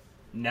he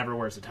never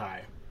wears a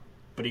tie.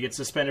 But he gets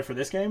suspended for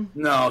this game?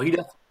 No, he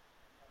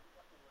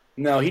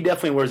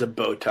definitely wears a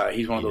bow tie.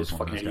 He's one of those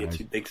fucking idiots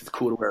who thinks it's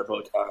cool to wear a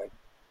bow tie.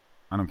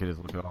 I don't get his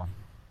look at all.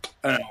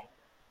 I don't know.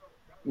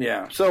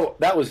 Yeah, so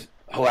that was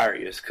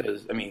hilarious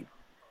because, I mean,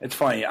 it's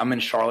funny. I'm in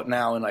Charlotte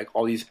now, and,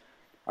 all these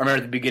 – I remember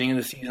at the beginning of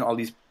the season, all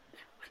these –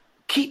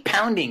 keep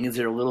pounding is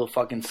their little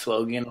fucking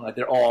slogan.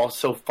 They're all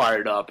so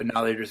fired up, and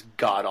now they're just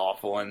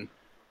god-awful, and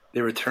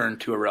they return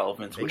to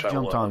irrelevance, which I love.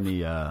 They jumped on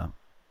the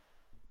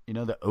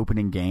the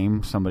opening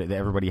game,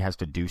 everybody has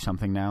to do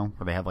something now,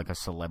 where they have, a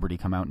celebrity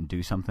come out and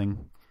do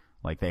something.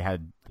 Like, they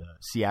had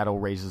Seattle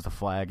raises the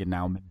flag, and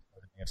now they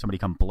have somebody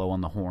come blow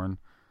on the horn.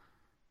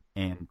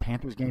 And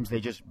Panthers games, they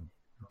just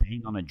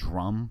bang on a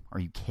drum. Are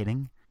you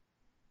kidding?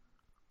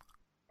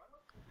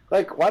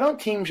 Why don't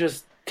teams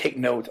just take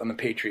notes on the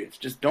Patriots?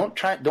 Just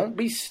don't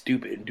be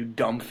stupid and do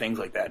dumb things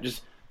like that.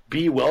 Just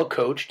be well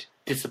coached,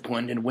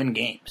 disciplined, and win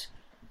games.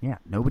 Yeah,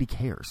 nobody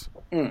cares.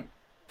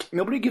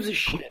 Nobody gives a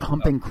shit.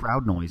 Pumping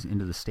crowd noise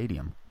into the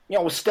stadium. Yeah,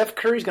 well, Steph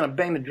Curry's going to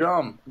bang the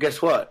drum.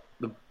 Guess what?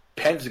 The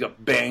Panthers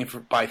got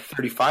banged by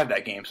 35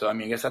 that game, so, I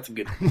mean, I guess that's a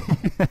good...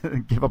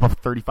 Give up a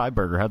 35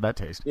 burger. How'd that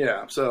taste?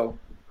 Yeah, so...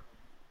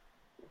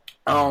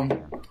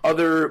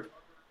 Other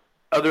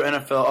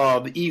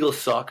NFL... the Eagles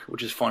suck,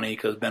 which is funny,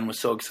 because Ben was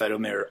so excited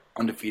when they were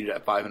undefeated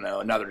at 5-0,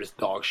 and now they're just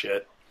dog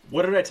shit.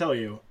 What did I tell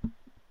you?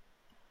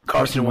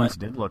 Carson Wentz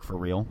did look for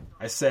real.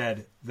 I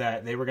said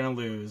that they were going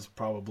to lose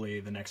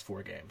probably the next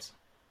 4 games.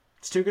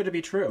 It's too good to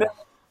be true.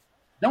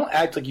 Don't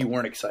act like you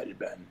weren't excited,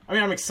 Ben. I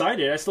mean, I'm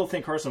excited. I still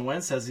think Carson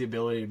Wentz has the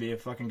ability to be a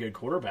fucking good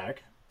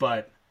quarterback,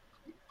 but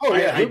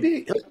he'll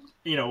be.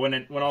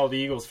 When all the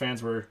Eagles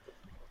fans were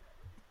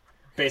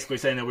basically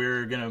saying that we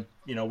were gonna,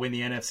 win the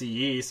NFC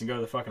East and go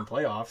to the fucking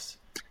playoffs,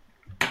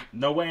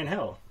 no way in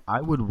hell. I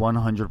would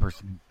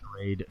 100%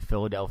 trade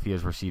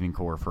Philadelphia's receiving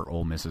core for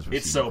Ole Miss's receiving core.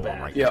 It's so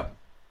bad. Right Yeah, now.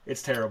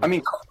 It's terrible.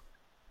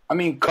 I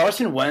mean,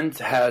 Carson Wentz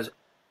has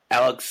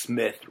Alex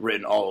Smith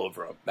written all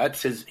over him.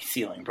 That's his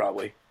ceiling,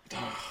 probably.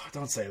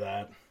 Don't say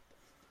that.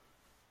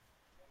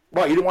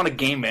 Well, you don't want a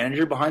game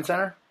manager behind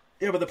center?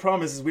 Yeah, but the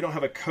problem is we don't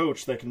have a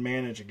coach that can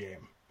manage a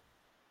game.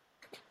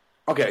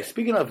 Okay,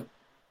 speaking of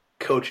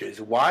coaches,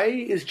 why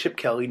is Chip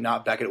Kelly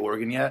not back at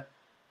Oregon yet?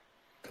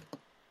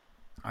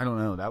 I don't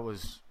know. That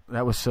was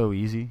so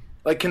easy.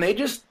 Can they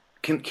just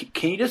can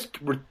you just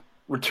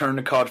return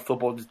to college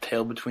football with his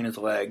tail between his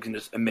legs and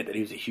just admit that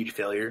he was a huge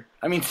failure?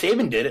 I mean,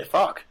 Saban did it.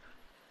 Fuck.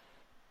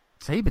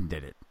 Saban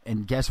did it,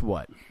 and guess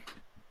what?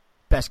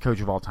 Best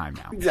coach of all time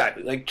now.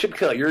 Exactly. Chip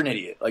Kelly, you're an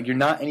idiot. You're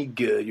not any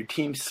good. Your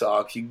team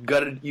sucks. You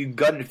gutted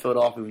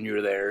Philadelphia when you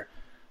were there.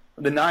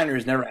 The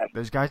Niners never had.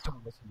 Those guys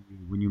don't listen to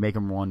you when you make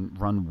them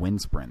run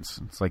wind sprints.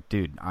 It's like,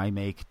 dude, I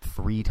make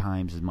 3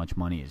 times as much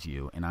money as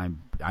you, and I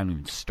don't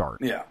even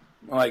start. Yeah,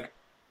 I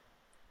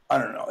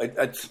don't know.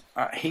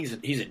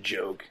 He's a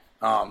joke.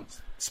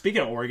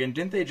 Speaking of Oregon,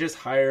 didn't they just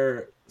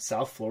hire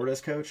South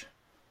Florida's coach?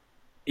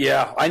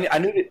 Yeah, I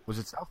knew it. Was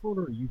it South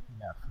Florida or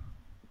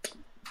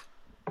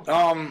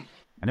UCF?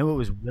 I know it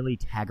was Willie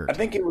Taggart. I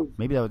think it was.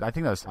 I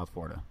think that was South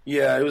Florida.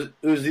 Yeah, it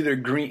was either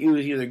green. It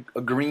was either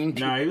a green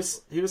team. No,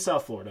 he was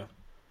South Florida.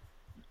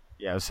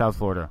 Yeah, it was South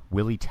Florida.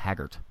 Willie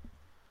Taggart.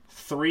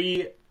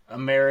 3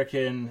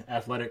 American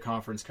Athletic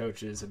Conference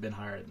coaches have been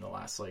hired in the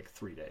last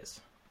 3 days.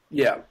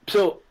 Yeah.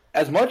 So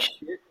as much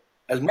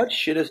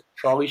shit as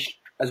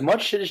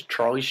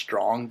Charlie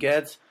Strong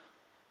gets,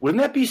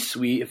 wouldn't that be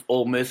sweet if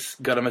Ole Miss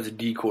got him as a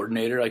D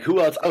coordinator? Who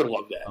else? I would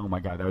love that. Oh my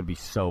god, that would be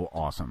so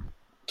awesome.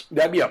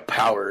 That'd be a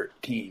power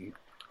team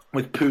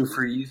with Pooh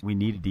Freeze. We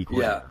need a D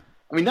coordinator. Yeah,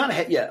 I mean not a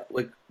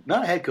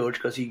head coach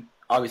because he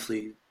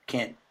obviously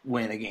can't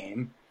win a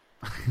game.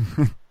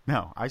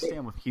 No, I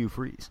stand with Hugh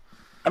Freeze.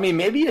 I mean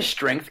maybe a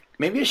strength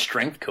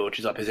coach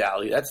is up his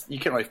alley. You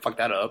can't really fuck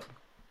that up.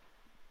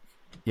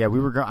 Yeah,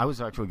 I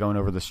was actually going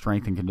over the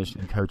strength and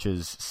conditioning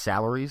coaches'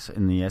 salaries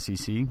in the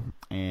SEC,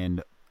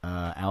 and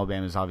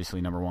Alabama is obviously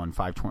number one,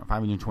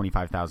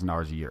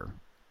 $525,000 a year.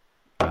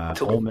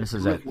 Ole Miss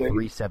is at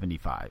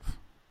 $375.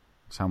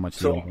 That's how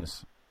much Ole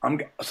Miss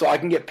So I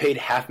can get paid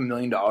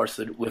 $500,000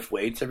 to lift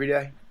weights every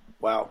day?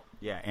 Wow.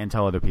 Yeah, and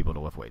tell other people to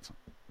lift weights.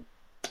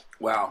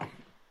 Wow.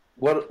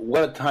 What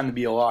a time to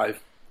be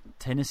alive.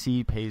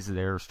 Tennessee pays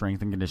their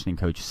strength and conditioning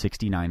coach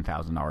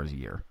 $69,000 a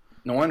year.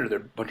 No wonder they're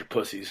a bunch of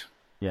pussies.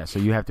 Yeah, so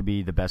you have to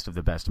be the best of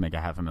the best to make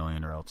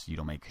 $500,000 or else you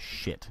don't make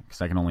shit.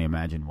 Because I can only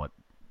imagine what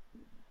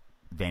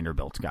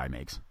Vanderbilt's guy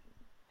makes.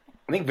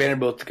 I think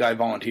Vanderbilt's guy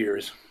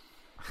volunteers.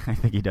 I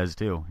think he does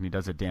too. And he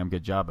does a damn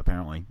good job,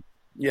 apparently.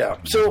 Yeah.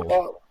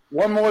 So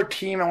one more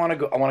team I want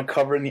to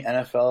cover in the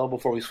NFL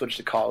before we switch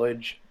to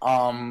college.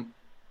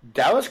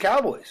 Dallas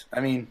Cowboys. I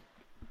mean,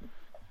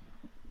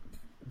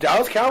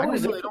 Dallas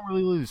Cowboys. They don't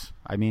really lose.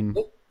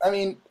 I'm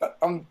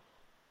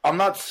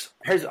not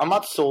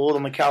sold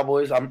on the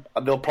Cowboys.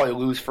 They'll probably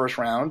lose first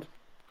round,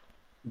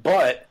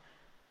 but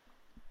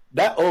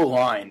that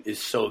O-line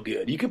is so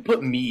good. You could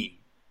put me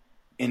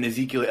in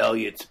Ezekiel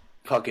Elliott's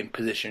fucking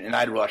position, and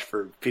I'd rush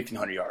for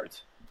 1,500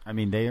 yards. I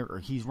mean,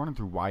 he's running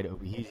through wide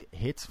open. He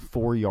hits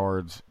 4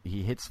 yards.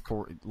 He hits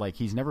 4, like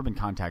he's never been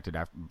contacted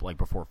after, like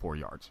before 4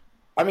 yards.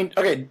 I mean,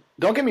 okay,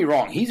 don't get me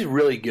wrong. He's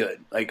really good.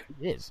 Like,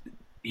 he is.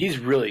 He's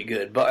really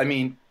good. But I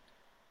mean,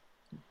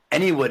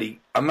 anyone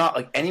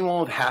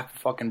with half a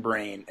fucking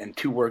brain and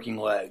 2 working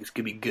legs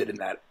could be good in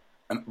that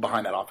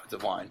behind that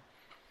offensive line.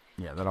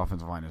 Yeah, that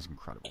offensive line is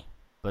incredible.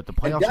 But the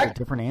playoffs are a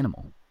different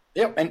animal.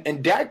 Yeah,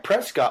 and Dak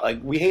Prescott, like,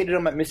 we hated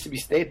him at Mississippi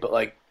State, but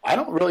like, I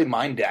don't really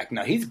mind Dak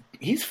now. He's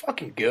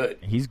fucking good.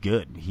 He's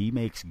good. He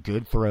makes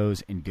good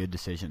throws and good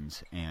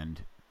decisions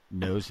and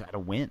knows how to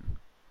win.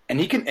 And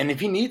if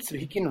he needs to,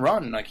 he can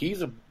run. Like,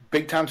 he's a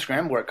big time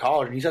scrambler at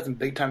college, and he's had some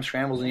big time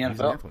scrambles in the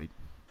NFL.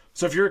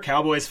 So if you're a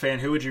Cowboys fan,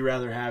 who would you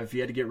rather have if you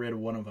had to get rid of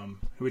one of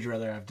them? Who would you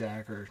rather have,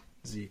 Dak or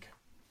Zeke?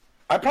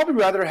 I'd probably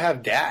rather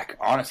have Dak,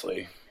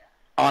 honestly.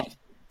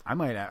 I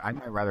might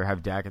rather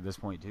have Dak at this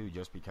point too,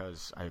 just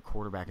because a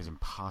quarterback is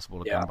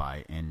impossible to come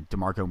by, and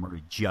DeMarco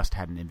Murray just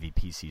had an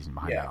MVP season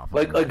behind that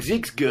offense. Like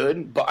Zeke's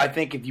good, but I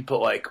think if you put,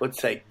 like, let's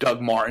say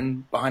Doug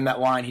Martin behind that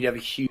line, he'd have a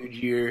huge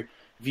year.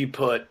 If you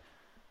put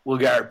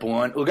LeGarrette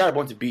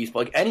Blount's a beast,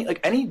 but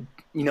any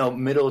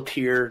middle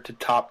tier to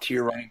top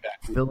tier running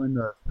back, fill in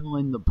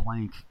the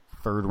blank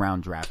 3rd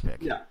round draft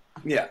pick.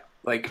 Yeah,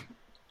 like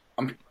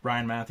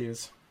Ryan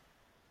Matthews.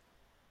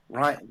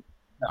 Ryan.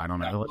 I don't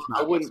know.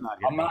 Let's not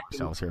get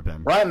ourselves here,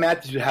 Ben. Ryan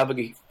Matthews would have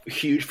like a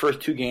huge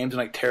first 2 games and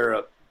like tear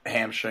a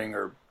hamstring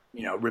or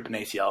rip an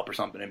ACL up or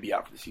something and be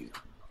out for the season.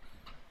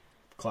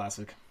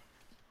 Classic.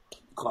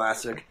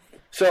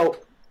 So,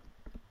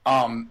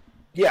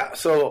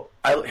 So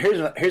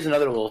here's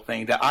another little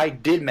thing that I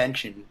did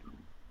mention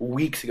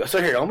weeks ago.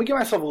 So here, let me give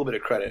myself a little bit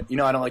of credit.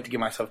 I don't like to give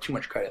myself too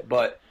much credit,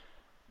 but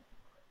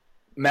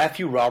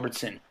Matthew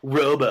Robertson,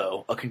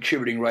 Robo, a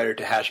contributing writer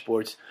to Hash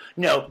Sports.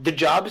 No, the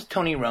job is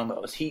Tony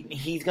Romo's.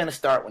 He's going to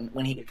start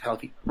when he gets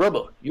healthy.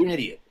 Robo, you're an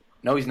idiot.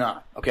 No, he's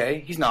not.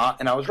 Okay? He's not,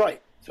 and I was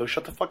right. So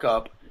shut the fuck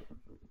up.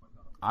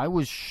 I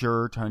was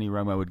sure Tony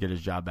Romo would get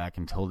his job back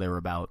until they were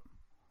about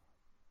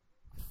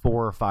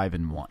 4 or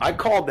 5-1. I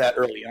called that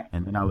early on.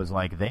 And then I was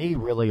like, they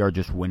really are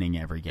just winning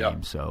every game.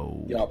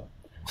 Yep.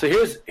 So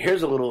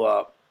here's a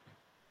little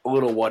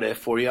what if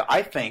for you.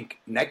 I think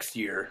next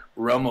year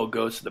Romo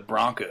goes to the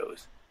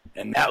Broncos,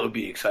 and that would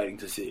be exciting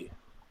to see.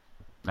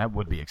 That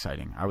would be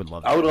exciting. I would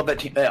love that. I would love that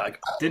team. Yeah,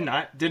 Didn't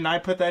I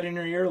put that in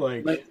your ear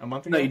a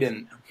month ago? No, you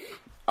didn't.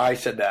 I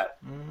said that.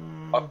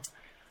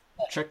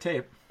 Check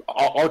tape.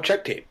 I'll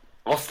check tape.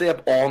 I'll stay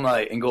up all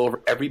night and go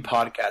over every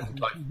podcast.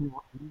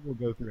 We'll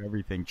go through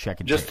everything,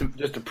 checking just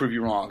to prove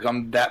you wrong, because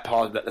I'm that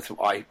positive that's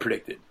what I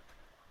predicted.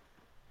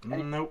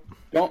 Nope.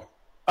 Don't.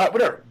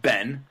 Whatever,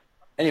 Ben.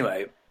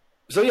 Anyway.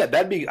 So yeah,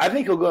 that'd be. I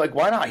think he'll go. Like,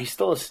 why not? He's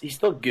still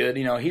good.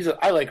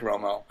 I like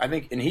Romo. I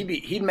think, and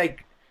he'd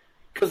make,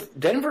 because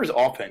Denver's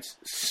offense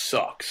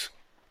sucks.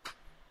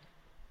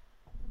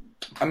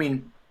 I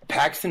mean,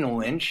 Paxton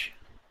Lynch.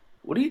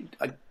 What do you?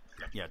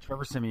 Yeah,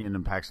 Trevor Siemian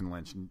and Paxton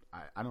Lynch.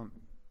 I don't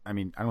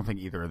think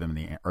either of them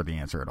are the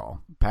answer at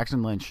all.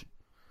 Paxton Lynch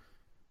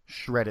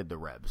shredded the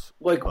Rebs.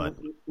 Like, but,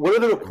 what are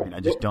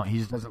the? He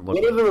just doesn't look.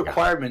 What are the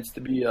requirements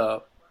to be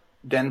a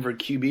Denver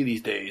QB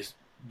these days?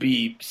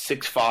 Be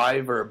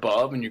 6'5" or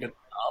above, and you're gonna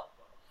up.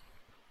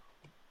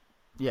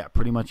 Yeah,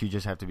 pretty much. You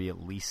just have to be at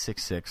least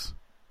 6'6",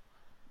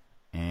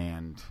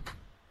 and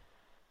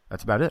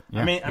that's about it.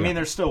 Yeah, I mean,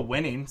 they're still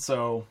winning,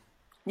 so.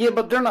 Yeah,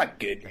 but they're not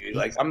good,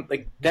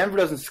 dude. Denver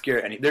doesn't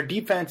scare any. Their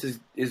defense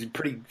is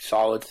pretty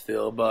solid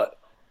still, but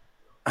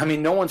I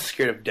mean, no one's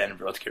scared of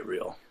Denver. Let's get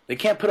real. They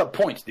can't put up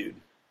points, dude.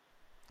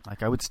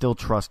 Like, I would still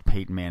trust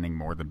Peyton Manning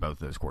more than both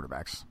those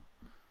quarterbacks.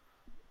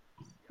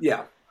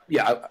 Yeah.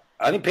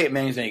 I think Peyton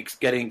Manning's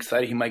getting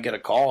excited. He might get a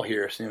call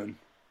here soon.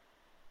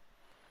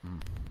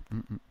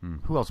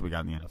 Who else we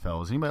got in the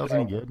NFL? Is anybody else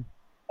any good?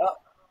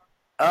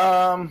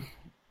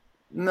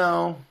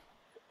 No.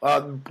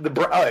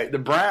 The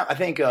Brown. I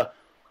think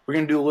we're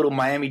gonna do a little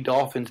Miami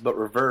Dolphins, but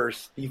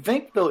reverse. Do you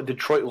think the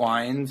Detroit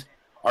Lions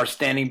are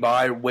standing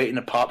by, waiting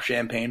to pop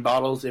champagne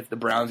bottles if the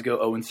Browns go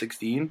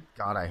 0-16?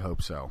 God, I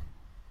hope so.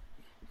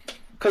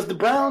 Because the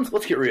Browns,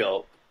 let's get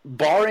real.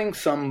 barring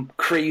some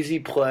crazy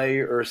play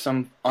or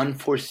some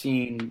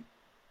unforeseen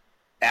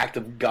act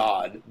of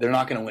God, they're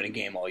not going to win a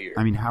game all year.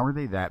 I mean, how are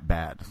they that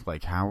bad?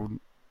 Like, how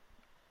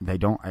they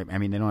don't? I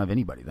mean, they don't have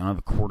anybody. They don't have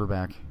a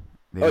quarterback.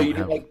 You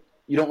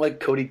don't like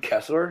Cody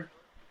Kessler?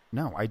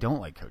 No, I don't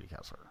like Cody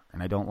Kessler,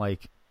 and I don't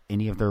like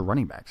any of their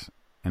running backs,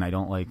 and I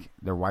don't like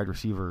their wide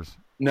receivers.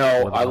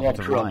 No, I love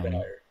Terrell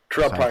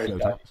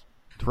Pryor.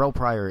 Terrell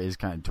Pryor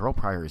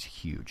is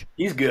huge.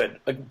 He's good.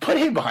 Like, put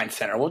him behind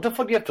center. What the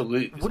fuck do you have to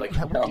lose? What do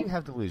you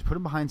have to lose? Put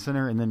him behind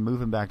center and then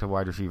move him back to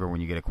wide receiver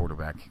when you get a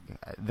quarterback.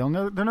 They're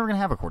never going to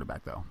have a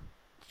quarterback, though.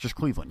 It's just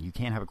Cleveland. You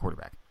can't have a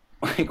quarterback.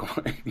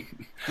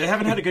 They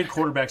haven't had a good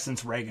quarterback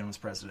since Reagan was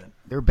president.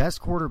 Their best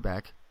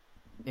quarterback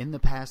in the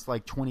past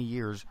 20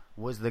 years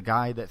was the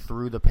guy that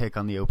threw the pick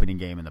on the opening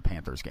game in the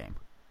Panthers game.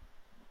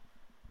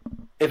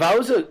 If I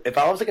was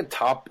like a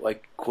top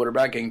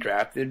quarterback getting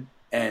drafted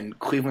and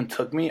Cleveland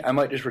took me, I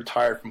might just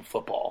retire from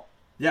football.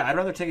 Yeah, I'd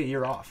rather take a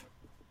year off.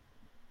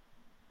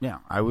 Yeah,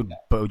 I would.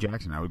 Bo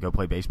Jackson. I would go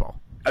play baseball.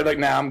 I'd be like,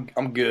 nah,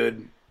 I'm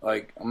good.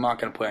 Like, I'm not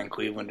going to play in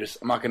Cleveland.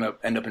 I'm not going to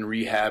end up in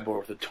rehab or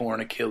with a torn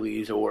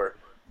Achilles or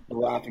the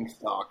laughing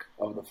stock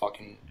of the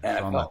fucking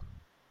NFL.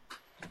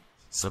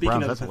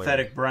 Speaking of the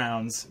pathetic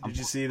Browns, did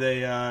you see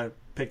they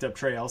picked up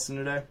Trey Elston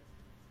today?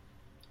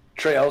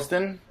 Trey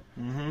Elston?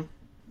 Mm-hmm.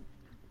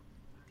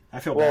 I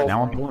feel bad.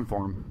 Now I'm pulling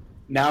for him.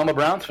 Now I'm a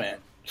Browns fan.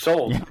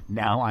 Sold. Yeah,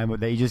 now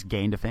they just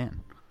gained a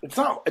fan. It's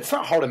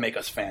not hard to make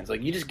us fans.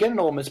 Like, you just get an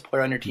Ole Miss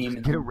player on your team.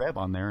 Get a Reb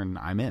on there, and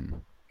I'm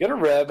in. Get a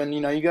Reb, and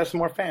you got some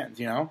more fans.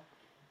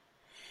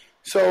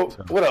 So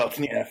what else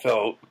in the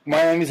NFL?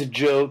 Miami's a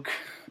joke.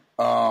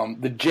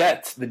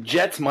 The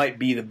Jets might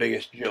be the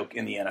biggest joke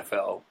in the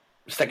NFL,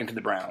 second to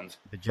the Browns.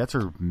 The Jets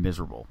are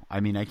miserable. I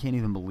mean, I can't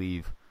even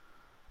believe.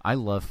 I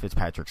love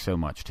Fitzpatrick so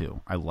much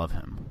too. I love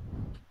him.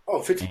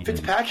 Oh,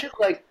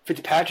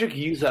 Fitzpatrick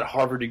used that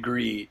Harvard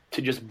degree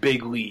to just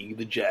big league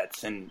the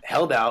Jets and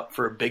held out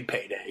for a big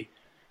payday,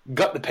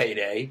 got the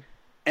payday,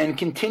 and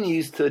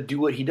continues to do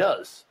what he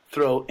does.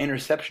 Throw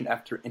interception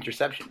after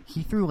interception.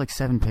 He threw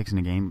 7 picks in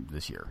a game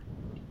this year.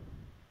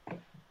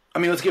 I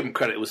mean, let's give him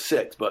credit. It was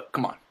 6, but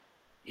come on.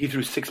 He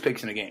threw 6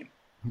 picks in a game.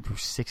 He threw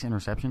 6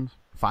 interceptions?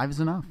 5 is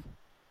enough.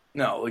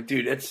 No,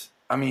 dude,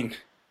 and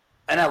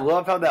I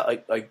love how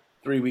that,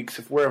 3 weeks,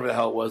 wherever the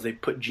hell it was, they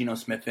put Geno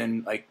Smith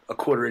in, a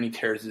quarter and he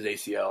tears his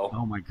ACL.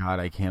 Oh my God,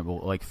 I can't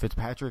believe,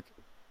 Fitzpatrick,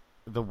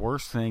 the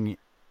worst thing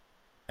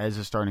as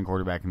a starting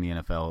quarterback in the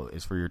NFL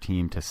is for your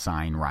team to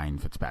sign Ryan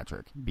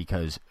Fitzpatrick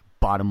because,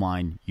 bottom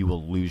line, you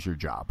will lose your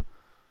job.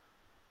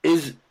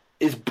 Is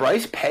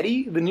Bryce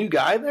Petty the new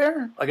guy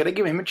there? I gotta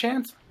give him a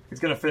chance? He's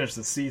going to finish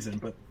the season,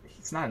 but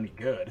he's not any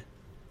good.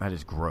 That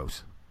is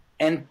gross.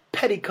 And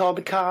Petty called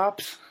the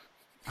cops.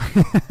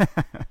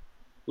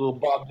 Little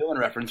Bob Dylan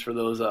reference for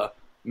those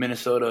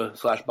Minnesota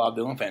 / Bob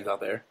Dylan fans out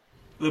there.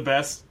 The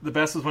best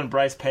was when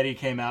Bryce Petty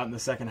came out in the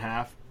second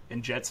half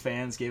and Jets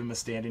fans gave him a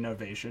standing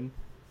ovation.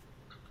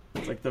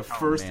 It's like the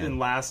first and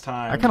last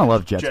time I kind of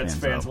love Jets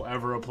fans will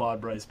ever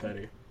applaud Bryce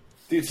Petty.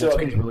 Dude, Jets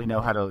fans really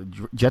know how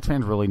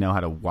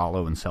to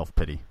wallow in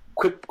self-pity.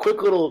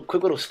 Quick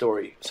little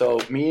story. So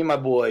me and my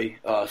boy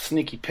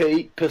Sneaky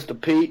Pete, Pistol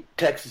Pete,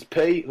 Texas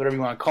Pete, whatever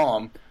you want to call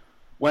him,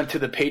 went to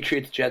the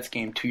Patriots Jets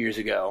game 2 years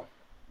ago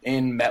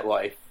in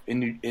MetLife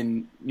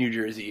in New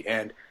Jersey,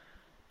 and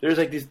there's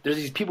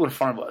these people in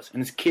front of us,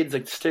 and this kid's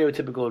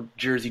stereotypical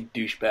Jersey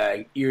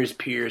douchebag, ears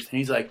pierced, and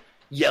he's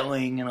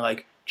yelling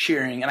and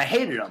cheering, and I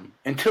hated him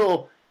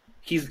until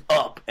he's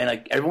up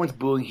and everyone's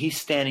booing. He's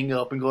standing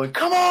up and going,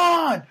 "Come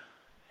on!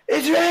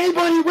 Is there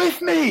anybody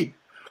with me?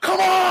 Come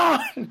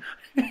on!"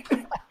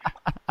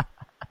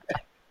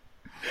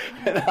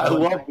 And I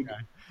love the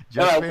guy.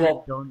 Jets fans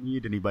don't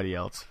need anybody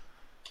else.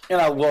 And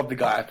I love the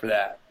guy for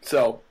that.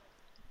 So,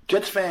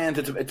 Jets fans,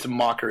 it's a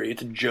mockery.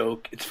 It's a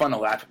joke. It's fun to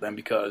laugh at them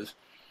because,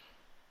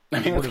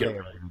 let's get it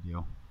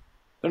right.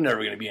 They're never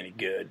going to be any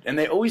good. And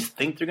they always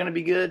think they're going to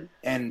be good.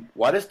 And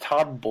why does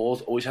Todd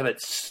Bowles always have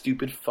that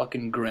stupid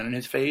fucking grin on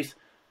his face?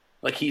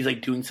 Like he's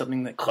doing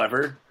something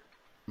clever?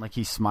 Like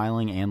he's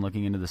smiling and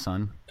looking into the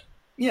sun?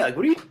 Yeah,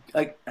 what are you,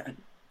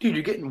 dude,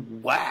 you're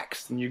getting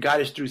waxed and your guy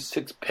just threw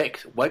 6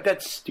 picks. Wipe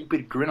that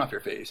stupid grin off your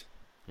face.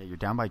 Yeah, you're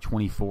down by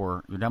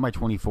 24. You're down by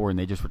 24, and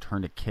they just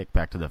returned a kick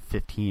back to the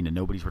 15, and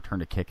nobody's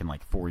returned a kick in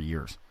 4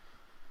 years.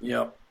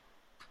 Yep.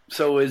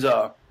 So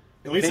at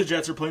least the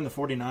Jets are playing the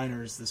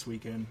 49ers this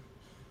weekend.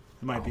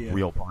 It might be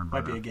real barn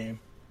burner. Might be a game.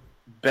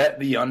 Bet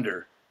the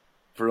under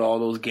for all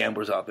those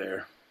gamblers out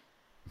there.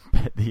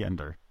 Bet the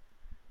under,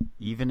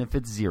 even if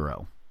it's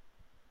 0.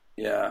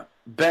 Yeah,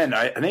 Ben,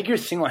 I think you're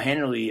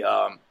single-handedly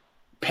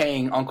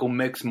paying Uncle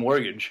Mick's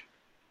mortgage.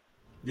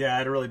 Yeah, I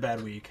had a really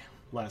bad week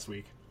last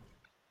week.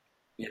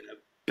 Yeah,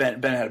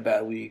 Ben had a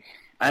bad week,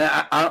 and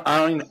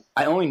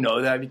I only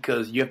know that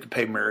because you have to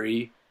pay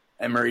Murray,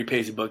 and Murray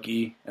pays the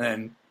bookie, and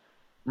then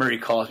Murray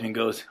calls me and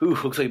goes, "Ooh,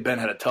 looks like Ben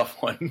had a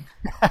tough one."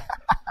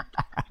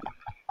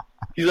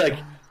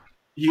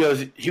 He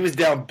goes, he was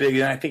down big,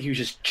 and I think he was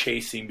just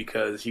chasing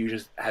because he was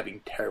just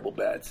having terrible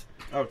bets.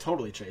 Oh,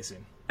 totally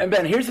chasing. And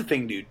Ben, here's the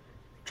thing, dude.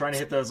 Trying to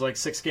hit those,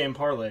 6-game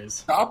parlays.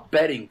 Stop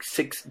betting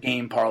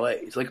 6-game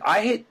parlays. Like,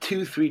 I hit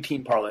 2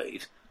 3-team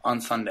parlays on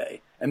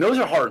Sunday, and those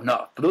are hard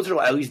enough, but those are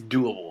at least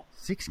doable.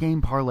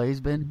 6-game parlays,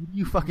 Ben? Who do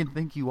you fucking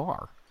think you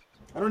are?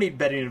 I don't need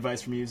betting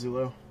advice from you,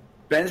 Zulu.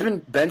 Ben's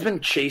been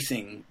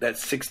chasing that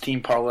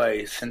 6-team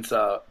parlay since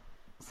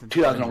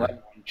 2011.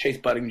 Chase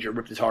Budinger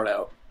ripped his heart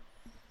out.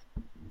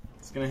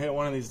 It's going to hit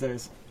one of these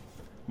days.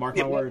 Mark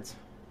my words.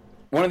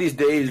 One of these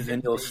days,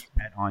 and he'll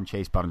bet on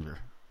Chase Budinger.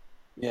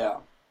 Yeah.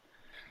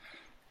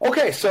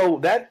 Okay, so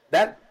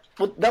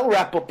that'll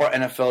wrap up our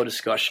NFL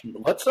discussion.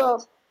 Let's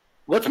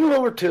move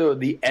over to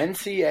the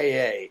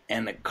NCAA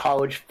and the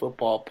college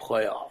football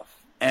playoff.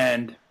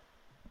 And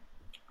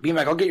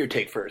B-Mac, I'll get your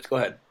take first. Go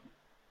ahead.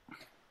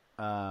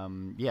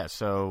 Yeah.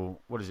 So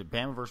what is it?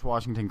 Bama versus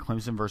Washington,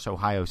 Clemson versus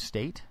Ohio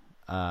State.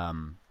 I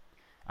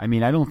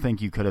mean, I don't think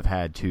you could have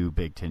had 2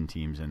 Big Ten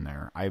teams in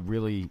there. I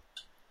really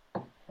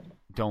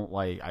don't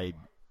like.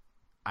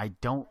 I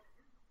don't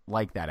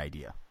like that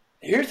idea.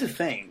 Here's the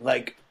thing.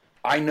 Like,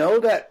 I know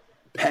that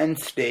Penn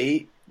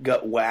State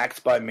got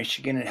waxed by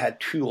Michigan and had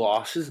 2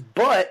 losses,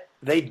 but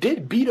they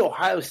did beat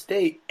Ohio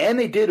State, and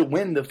they did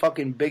win the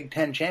fucking Big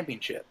Ten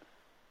championship.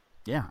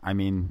 Yeah, I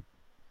mean,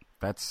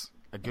 that's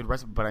a good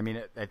recipe. But I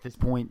mean, at this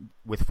point,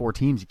 with 4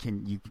 teams,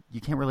 you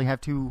can't really have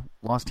 2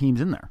 lost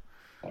teams in there.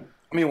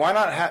 I mean, why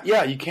not have?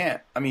 Yeah, you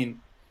can't. I mean,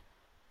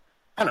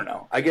 I don't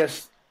know. I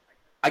guess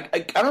I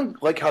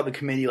don't like how the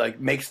committee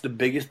makes the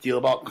biggest deal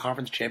about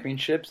conference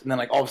championships, and then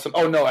all of a sudden,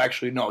 oh no,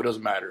 actually no, it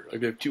doesn't matter. Like,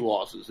 they have 2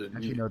 losses.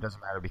 Actually, no, it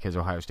doesn't matter because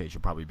Ohio State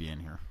should probably be in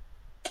here.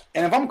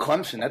 And if I'm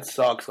Clemson, that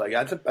sucks. Like,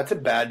 that's a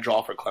bad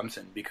draw for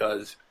Clemson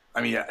because I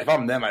mean, if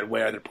I'm them, I'd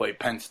way rather play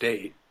Penn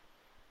State.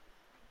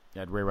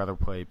 Yeah, I'd way rather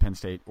play Penn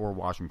State or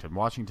Washington.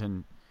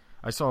 Washington,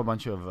 I saw a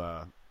bunch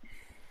of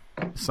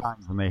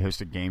signs when they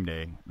hosted game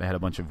day. They had a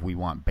bunch of "We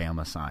Want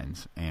Bama"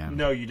 signs, and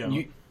no, you don't.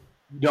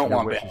 You don't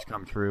want wishes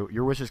come true.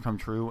 Your wishes come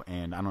true,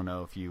 and I don't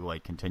know if you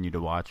continue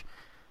to watch,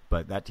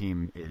 but that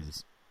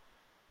team's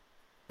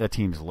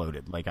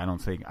loaded. Like, I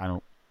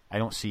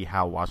don't see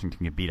how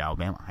Washington can beat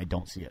Alabama. I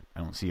don't see it.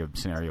 I don't see a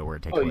scenario where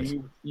it takes place.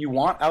 You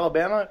want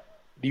Alabama?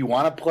 Do you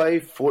want to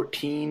play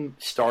 14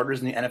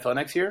 starters in the NFL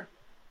next year?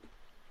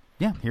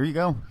 Yeah, here you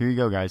go. Here you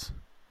go, guys.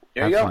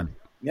 There you go. Fun.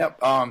 Yep.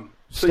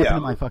 Step into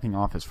my fucking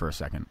office for a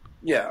second.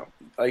 Yeah.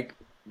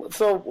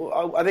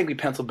 So I think we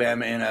pencil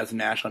Bama in as a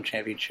national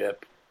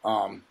championship.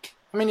 I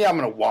mean, yeah, I'm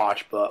going to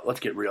watch, but let's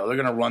get real. They're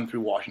going to run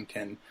through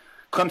Washington.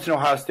 Clemson,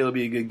 Ohio State will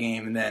be a good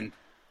game, and then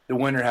the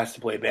winner has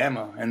to play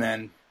Bama. And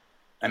then,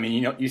 I mean,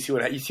 you see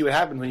what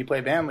happens when you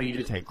play Bama. You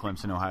just take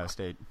Clemson, Ohio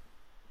State.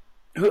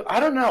 I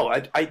don't know.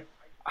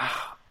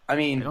 I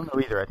mean, I don't know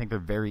either. I think they're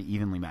very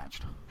evenly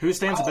matched. Who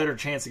stands a better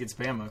chance against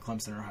Bama,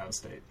 Clemson or Ohio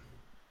State?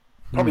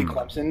 Probably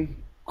Clemson.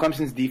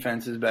 Clemson's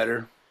defense is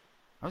better.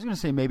 I was going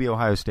to say maybe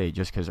Ohio State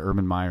just because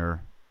Urban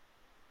Meyer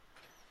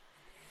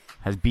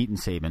has beaten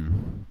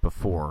Saban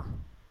before.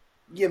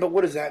 Yeah, but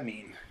what does that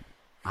mean?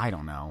 I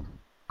don't know.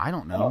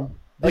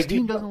 This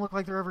team doesn't look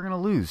like they're ever going to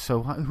lose,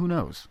 so who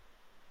knows?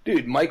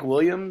 Dude, Mike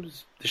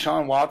Williams,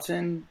 Deshaun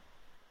Watson.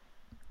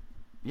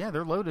 Yeah,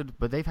 they're loaded,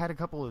 but they've had a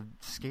couple of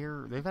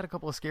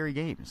scary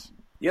games.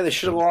 Yeah, they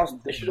should have lost.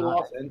 They should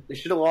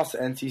have lost to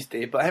NC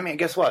State, but I mean,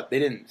 guess what? They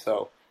didn't.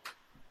 So.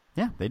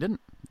 Yeah, they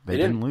didn't. They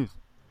didn't lose.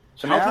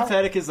 So how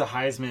pathetic is the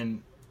Heisman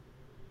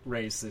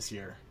race this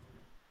year?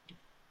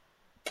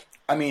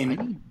 I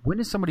mean, when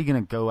is somebody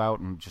going to go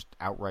out and just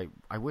outright?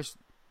 I wish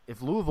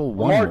if Louisville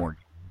won more,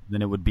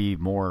 then it would be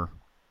more.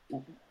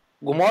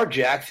 Lamar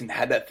Jackson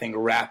had that thing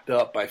wrapped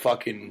up by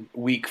fucking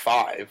week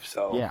 5.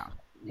 So yeah,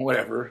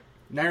 whatever.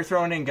 Now you're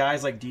throwing in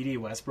guys like D.D.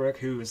 Westbrook,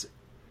 who's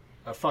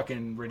a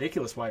fucking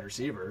ridiculous wide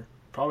receiver,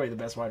 probably the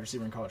best wide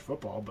receiver in college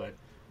football, but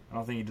I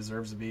don't think he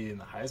deserves to be in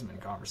the Heisman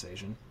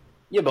conversation.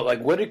 Yeah, but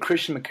what did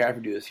Christian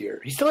McCaffrey do this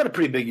year? He still had a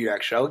pretty big year,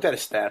 actually. I looked at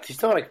his stats. He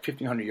still had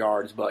 1,500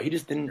 yards, but he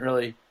just didn't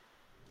really.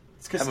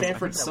 It's because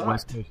Stanford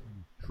sucked.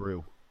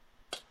 True.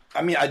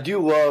 I mean, I do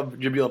love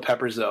Jabril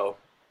Peppers, though.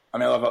 I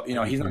mean, I love he's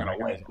not going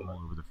to win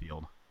all over the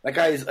field. That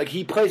guy is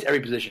he plays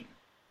every position.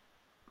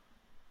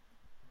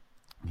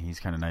 He's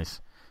kind of nice.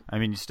 I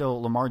mean,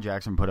 still Lamar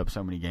Jackson put up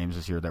so many games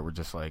this year that were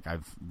just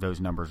those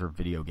numbers are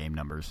video game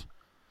numbers.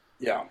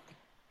 Yeah.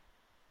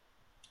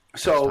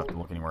 So it's tough to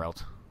look anywhere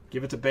else.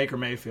 Give it to Baker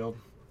Mayfield.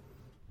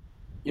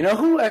 You know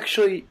who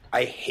actually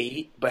I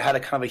hate but had a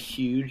kind of a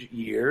huge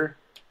year?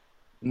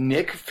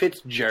 Nick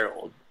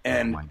Fitzgerald.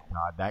 And oh my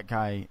God, that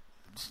guy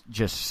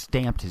just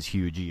stamped his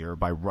huge year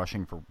by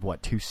rushing for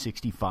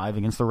 265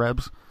 against the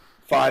Rebs.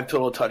 5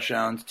 total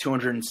touchdowns,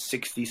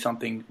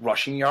 260-something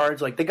rushing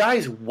yards. The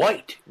guy's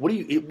white. What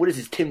is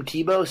this, Tim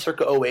Tebow,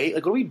 circa 08?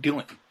 What are we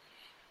doing?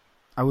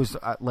 I was,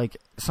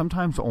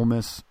 sometimes Ole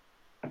Miss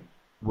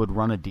would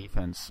run a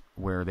defense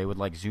where they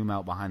would, zoom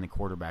out behind the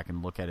quarterback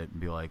and look at it and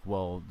be like,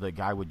 well, the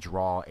guy would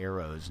draw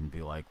arrows and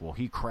be like, well,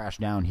 he crashed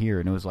down here.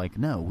 And it was like,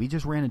 no, we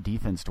just ran a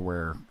defense to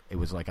where it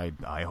was like,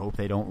 I hope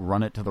they don't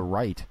run it to the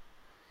right.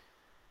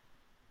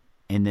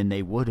 And then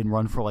they would and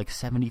run for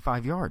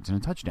 75 yards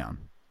and a touchdown.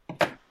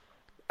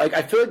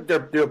 I feel like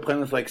they were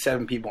playing with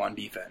 7 people on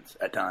defense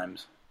at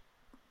times.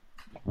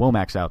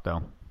 Womack's out,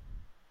 though.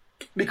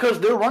 Because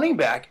their running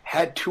back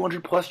had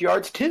 200-plus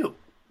yards, too.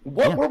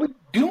 What were we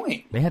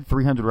doing? They had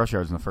 300 rush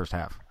yards in the first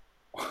half.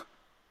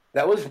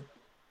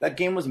 That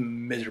game was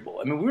miserable.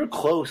 I mean, we were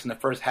close in the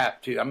first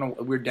half, too. I don't know.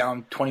 We were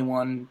down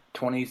 21,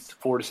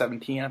 24 to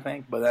 17, I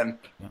think. But then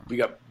we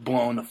got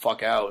blown the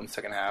fuck out in the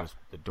second half.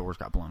 The doors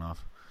got blown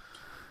off.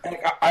 And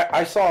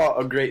I saw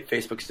a great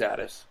Facebook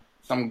status.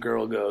 Some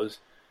girl goes,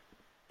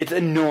 "It's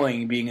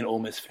annoying being an Ole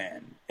Miss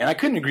fan." And I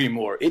couldn't agree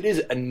more. It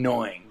is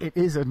annoying. It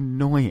is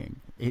annoying.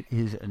 It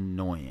is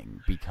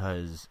annoying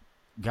because,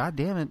 God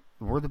damn it,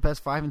 we're the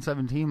best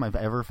 5-7 team I've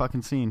ever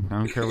fucking seen. I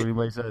don't care what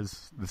anybody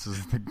says. This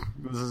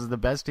is the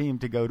best team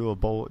to go to a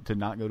bowl, to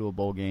not go to a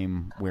bowl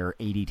game where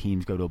 80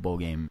 teams go to a bowl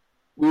game.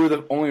 We were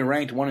the only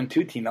ranked 1 and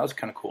 2 team. That was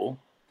kind of cool.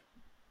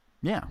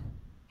 Yeah.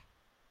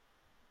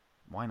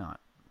 Why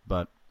not?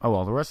 But oh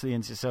well, the rest of the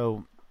NCAA.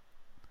 So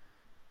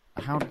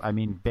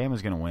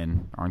Bama's going to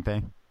win, aren't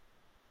they?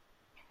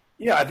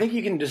 Yeah, I think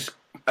you can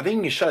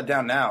shut it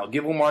down now.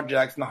 Give Lamar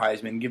Jackson the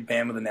Heisman, give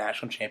Bama the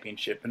national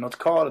championship, and let's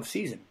call it a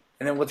season.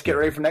 And then let's get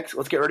ready for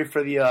Let's get ready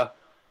for the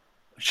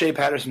Shea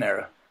Patterson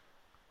era.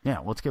 Yeah,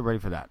 let's get ready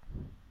for that.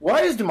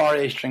 Why is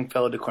DeMario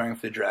Stringfellow declaring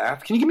for the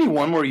draft? Can you give me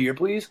one more year,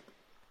 please?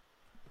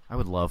 I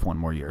would love one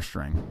more year,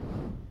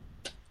 String.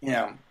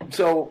 Yeah.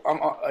 So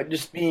I'm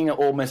just being an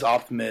Ole Miss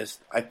optimist.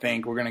 I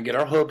think we're gonna get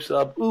our hopes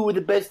up. Ooh, we're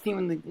the best team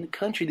in the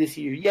country this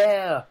year.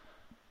 Yeah.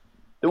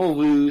 Then we'll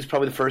lose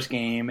probably the first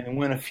game, and then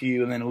win a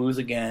few, and then lose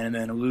again, and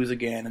then lose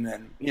again, and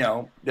then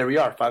there we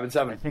are,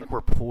 5-7. I think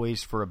we're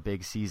poised for a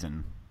big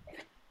season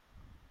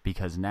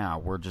because now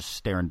we're just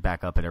staring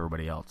back up at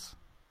everybody else.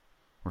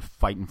 We're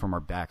fighting from our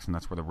backs, and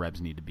that's where the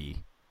Rebs need to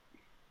be.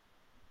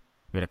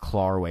 We got to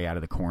claw our way out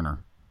of the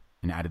corner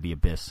and out of the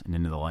abyss and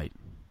into the light.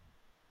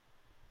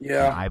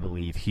 Yeah, and I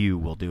believe Hugh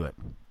will do it.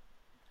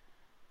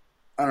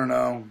 I don't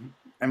know.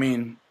 I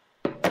mean,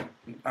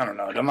 I don't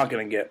know. I'm not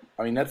going to get...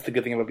 I mean, that's the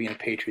good thing about being a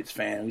Patriots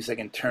fan. At least I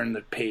can turn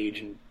the page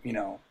and,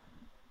 at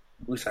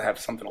least I have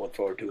something to look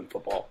forward to in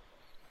football.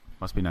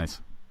 Must be nice.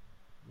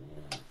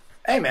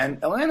 Hey, man,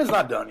 Atlanta's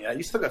not done yet.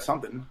 You still got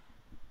something.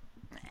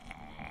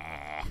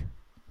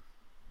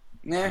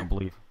 Nah. I don't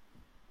believe.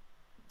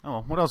 Oh,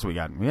 well, what else we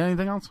got? We got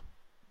anything else?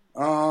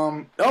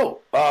 Ben,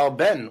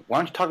 why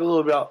don't you talk a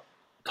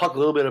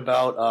little bit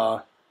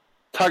about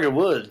Tiger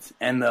Woods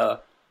and the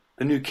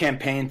new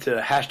campaign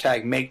to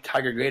hashtag Make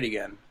Tiger Great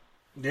Again.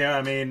 Yeah,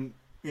 I mean,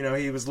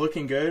 he was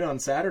looking good on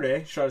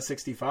Saturday, shot a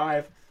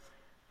 65,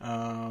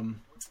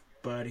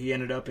 but he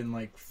ended up in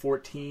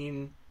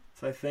 14th,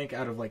 I think,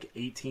 out of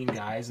 18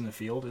 guys in the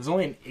field. It was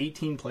only an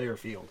 18-player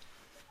field.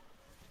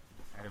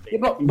 Yeah,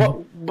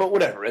 but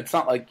whatever. It's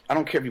not I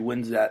don't care if he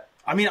wins that.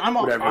 I mean, I'm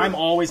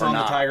always on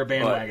the Tiger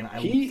bandwagon. I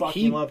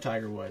love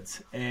Tiger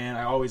Woods, and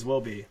I always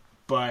will be.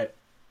 But,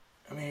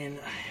 I mean,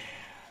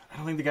 I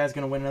don't think the guy's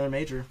going to win another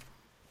major.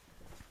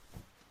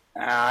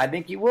 I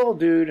think he will,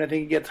 dude. I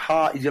think he gets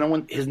hot. He's going to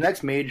win. His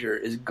next major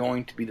is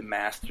going to be the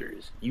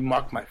Masters. You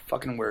mark my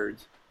fucking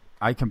words.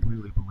 I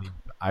completely believe.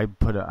 I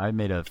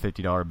made a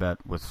 $50 bet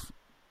with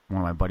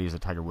one of my buddies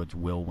that Tiger Woods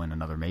will win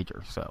another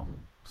major. So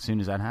as soon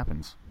as that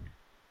happens,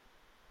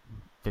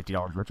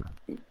 $50 richer.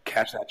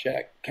 Cash that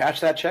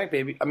check,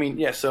 baby. I mean,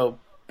 yeah. So,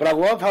 but I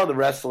love how the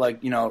rest of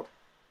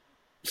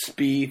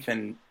Spieth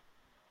and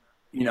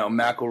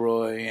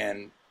McIlroy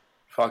and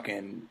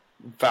fucking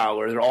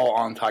Fowler, they're all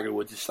on Tiger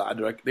Woods'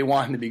 side. They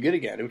want him to be good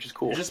again, which is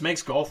cool. It just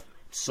makes golf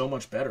so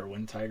much better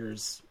when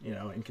Tiger's,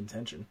 in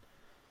contention.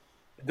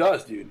 It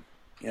does, dude.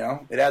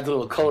 It adds a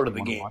little color to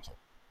the game.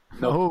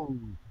 No,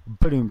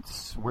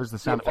 where's the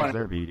sound effect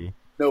there, BD?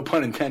 No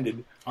pun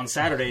intended. On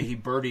Saturday, he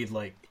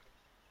birdied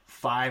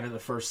 5 of the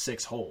first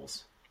 6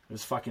 holes. It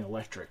was fucking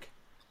electric.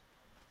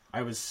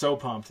 I was so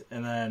pumped,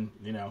 and then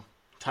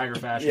Tiger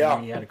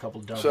fashion, he had a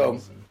couple doubles. So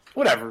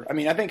whatever. I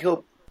mean, I think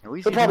he'll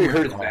probably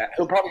hurt his back.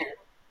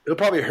 He'll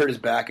probably hurt his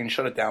back and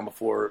shut it down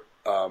before.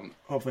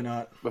 Hopefully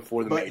not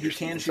before the but major. He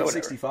can shoot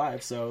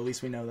 65, so at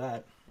least we know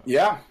that.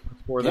 Yeah,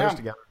 4 of those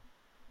together.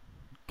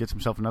 Gets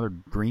himself another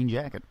green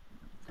jacket.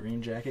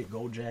 Green jacket,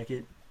 gold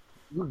jacket.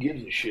 Who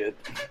gives a shit?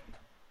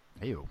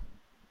 Ew.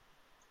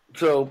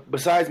 So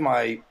besides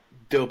my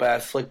dope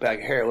ass slick back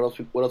hair, what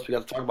else we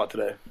got to talk about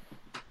today?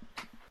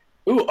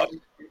 Ooh,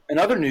 in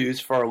other news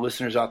for our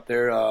listeners out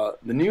there,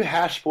 the new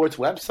Hash Sports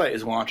website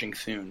is launching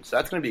soon, so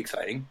that's going to be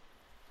exciting.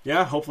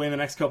 Yeah, hopefully in the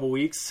next couple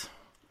weeks.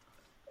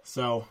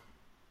 So,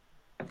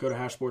 go to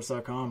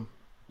hashsports.com.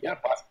 Yeah,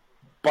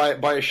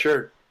 buy a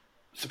shirt.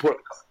 Support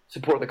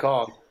the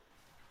cause.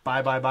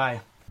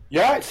 Bye.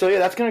 Yeah, so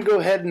that's going to go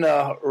ahead and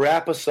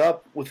wrap us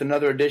up with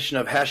another edition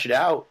of Hash It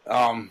Out.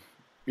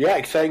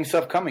 Exciting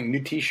stuff coming. New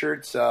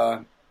T-shirts,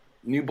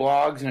 new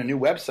blogs, and a new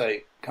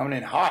website coming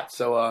in hot.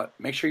 So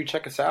make sure you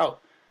check us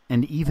out.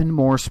 And even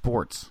more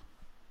sports.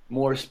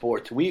 More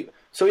sports.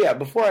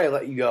 Before I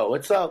let you go,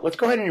 let's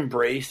go ahead and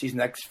embrace these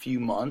next few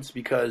months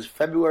because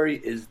February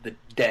is the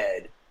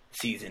dead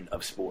season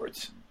of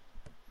sports.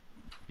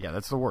 Yeah,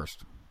 that's the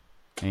worst.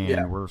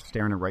 And we're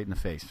staring it right in the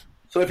face.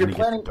 So if you're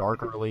planning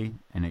dark early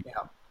and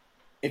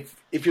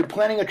if you're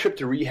planning a trip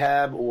to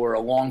rehab or a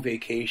long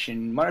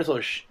vacation, might as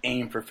well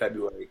aim for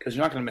February because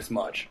you're not going to miss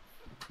much.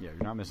 Yeah,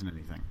 you're not missing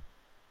anything.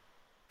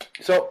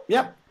 So,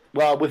 yeah.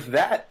 Well, with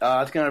that,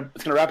 it's gonna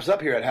wrap us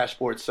up here at Hash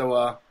Sports.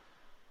 So,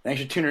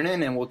 thanks for tuning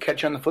in, and we'll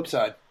catch you on the flip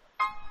side.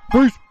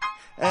 Peace.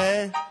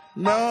 And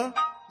no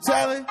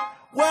telling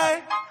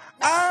what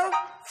I'm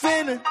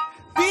finna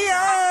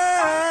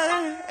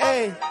beyond.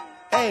 Hey,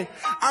 hey,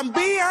 I'm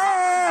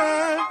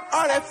beyond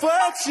all that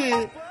fuck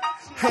shit.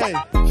 Hey.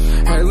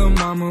 Hey, lil'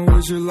 mama,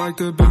 would you like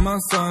to be my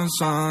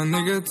sunshine?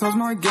 Nigga, touch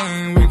my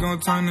game, we gon'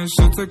 turn this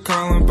shit to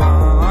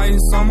Columbine.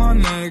 Ice on my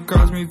neck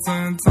cost me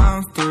 10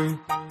 times 3.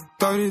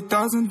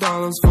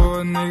 $30,000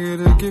 for a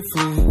nigga to get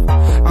free.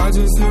 I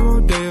just hit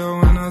Rodeo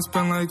and I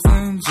spent like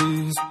 10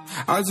 G's.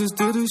 I just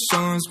did a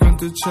show and spent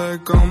the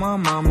check on my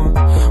mama.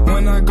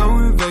 When I go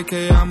and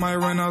vacay, I might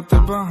rent out the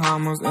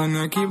Bahamas. And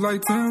I keep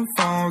like 10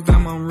 phones,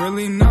 damn, I'm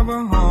really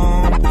never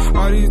home.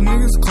 All these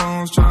niggas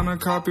clones tryna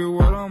copy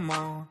what I'm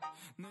on.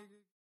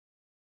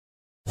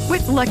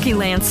 With Lucky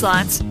Land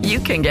Slots, you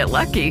can get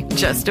lucky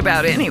just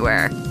about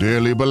anywhere.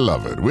 Dearly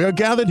beloved, we are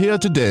gathered here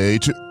today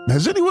to...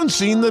 Has anyone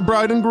seen the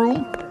bride and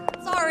groom?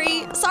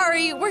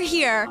 Sorry, we're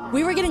here.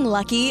 We were getting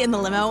lucky in the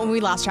limo and we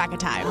lost track of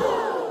time.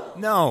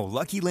 No,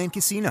 Lucky Land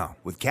Casino,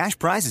 with cash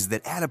prizes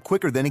that add up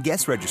quicker than a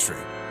guest registry.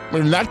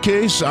 In that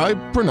case, I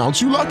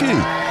pronounce you lucky.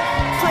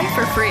 Play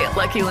for free at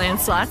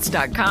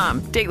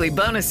LuckyLandSlots.com. Daily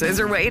bonuses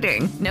are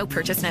waiting. No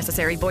purchase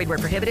necessary. Void where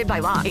prohibited by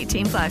law.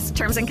 18+.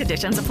 Terms and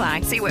conditions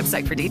apply. See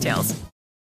website for details.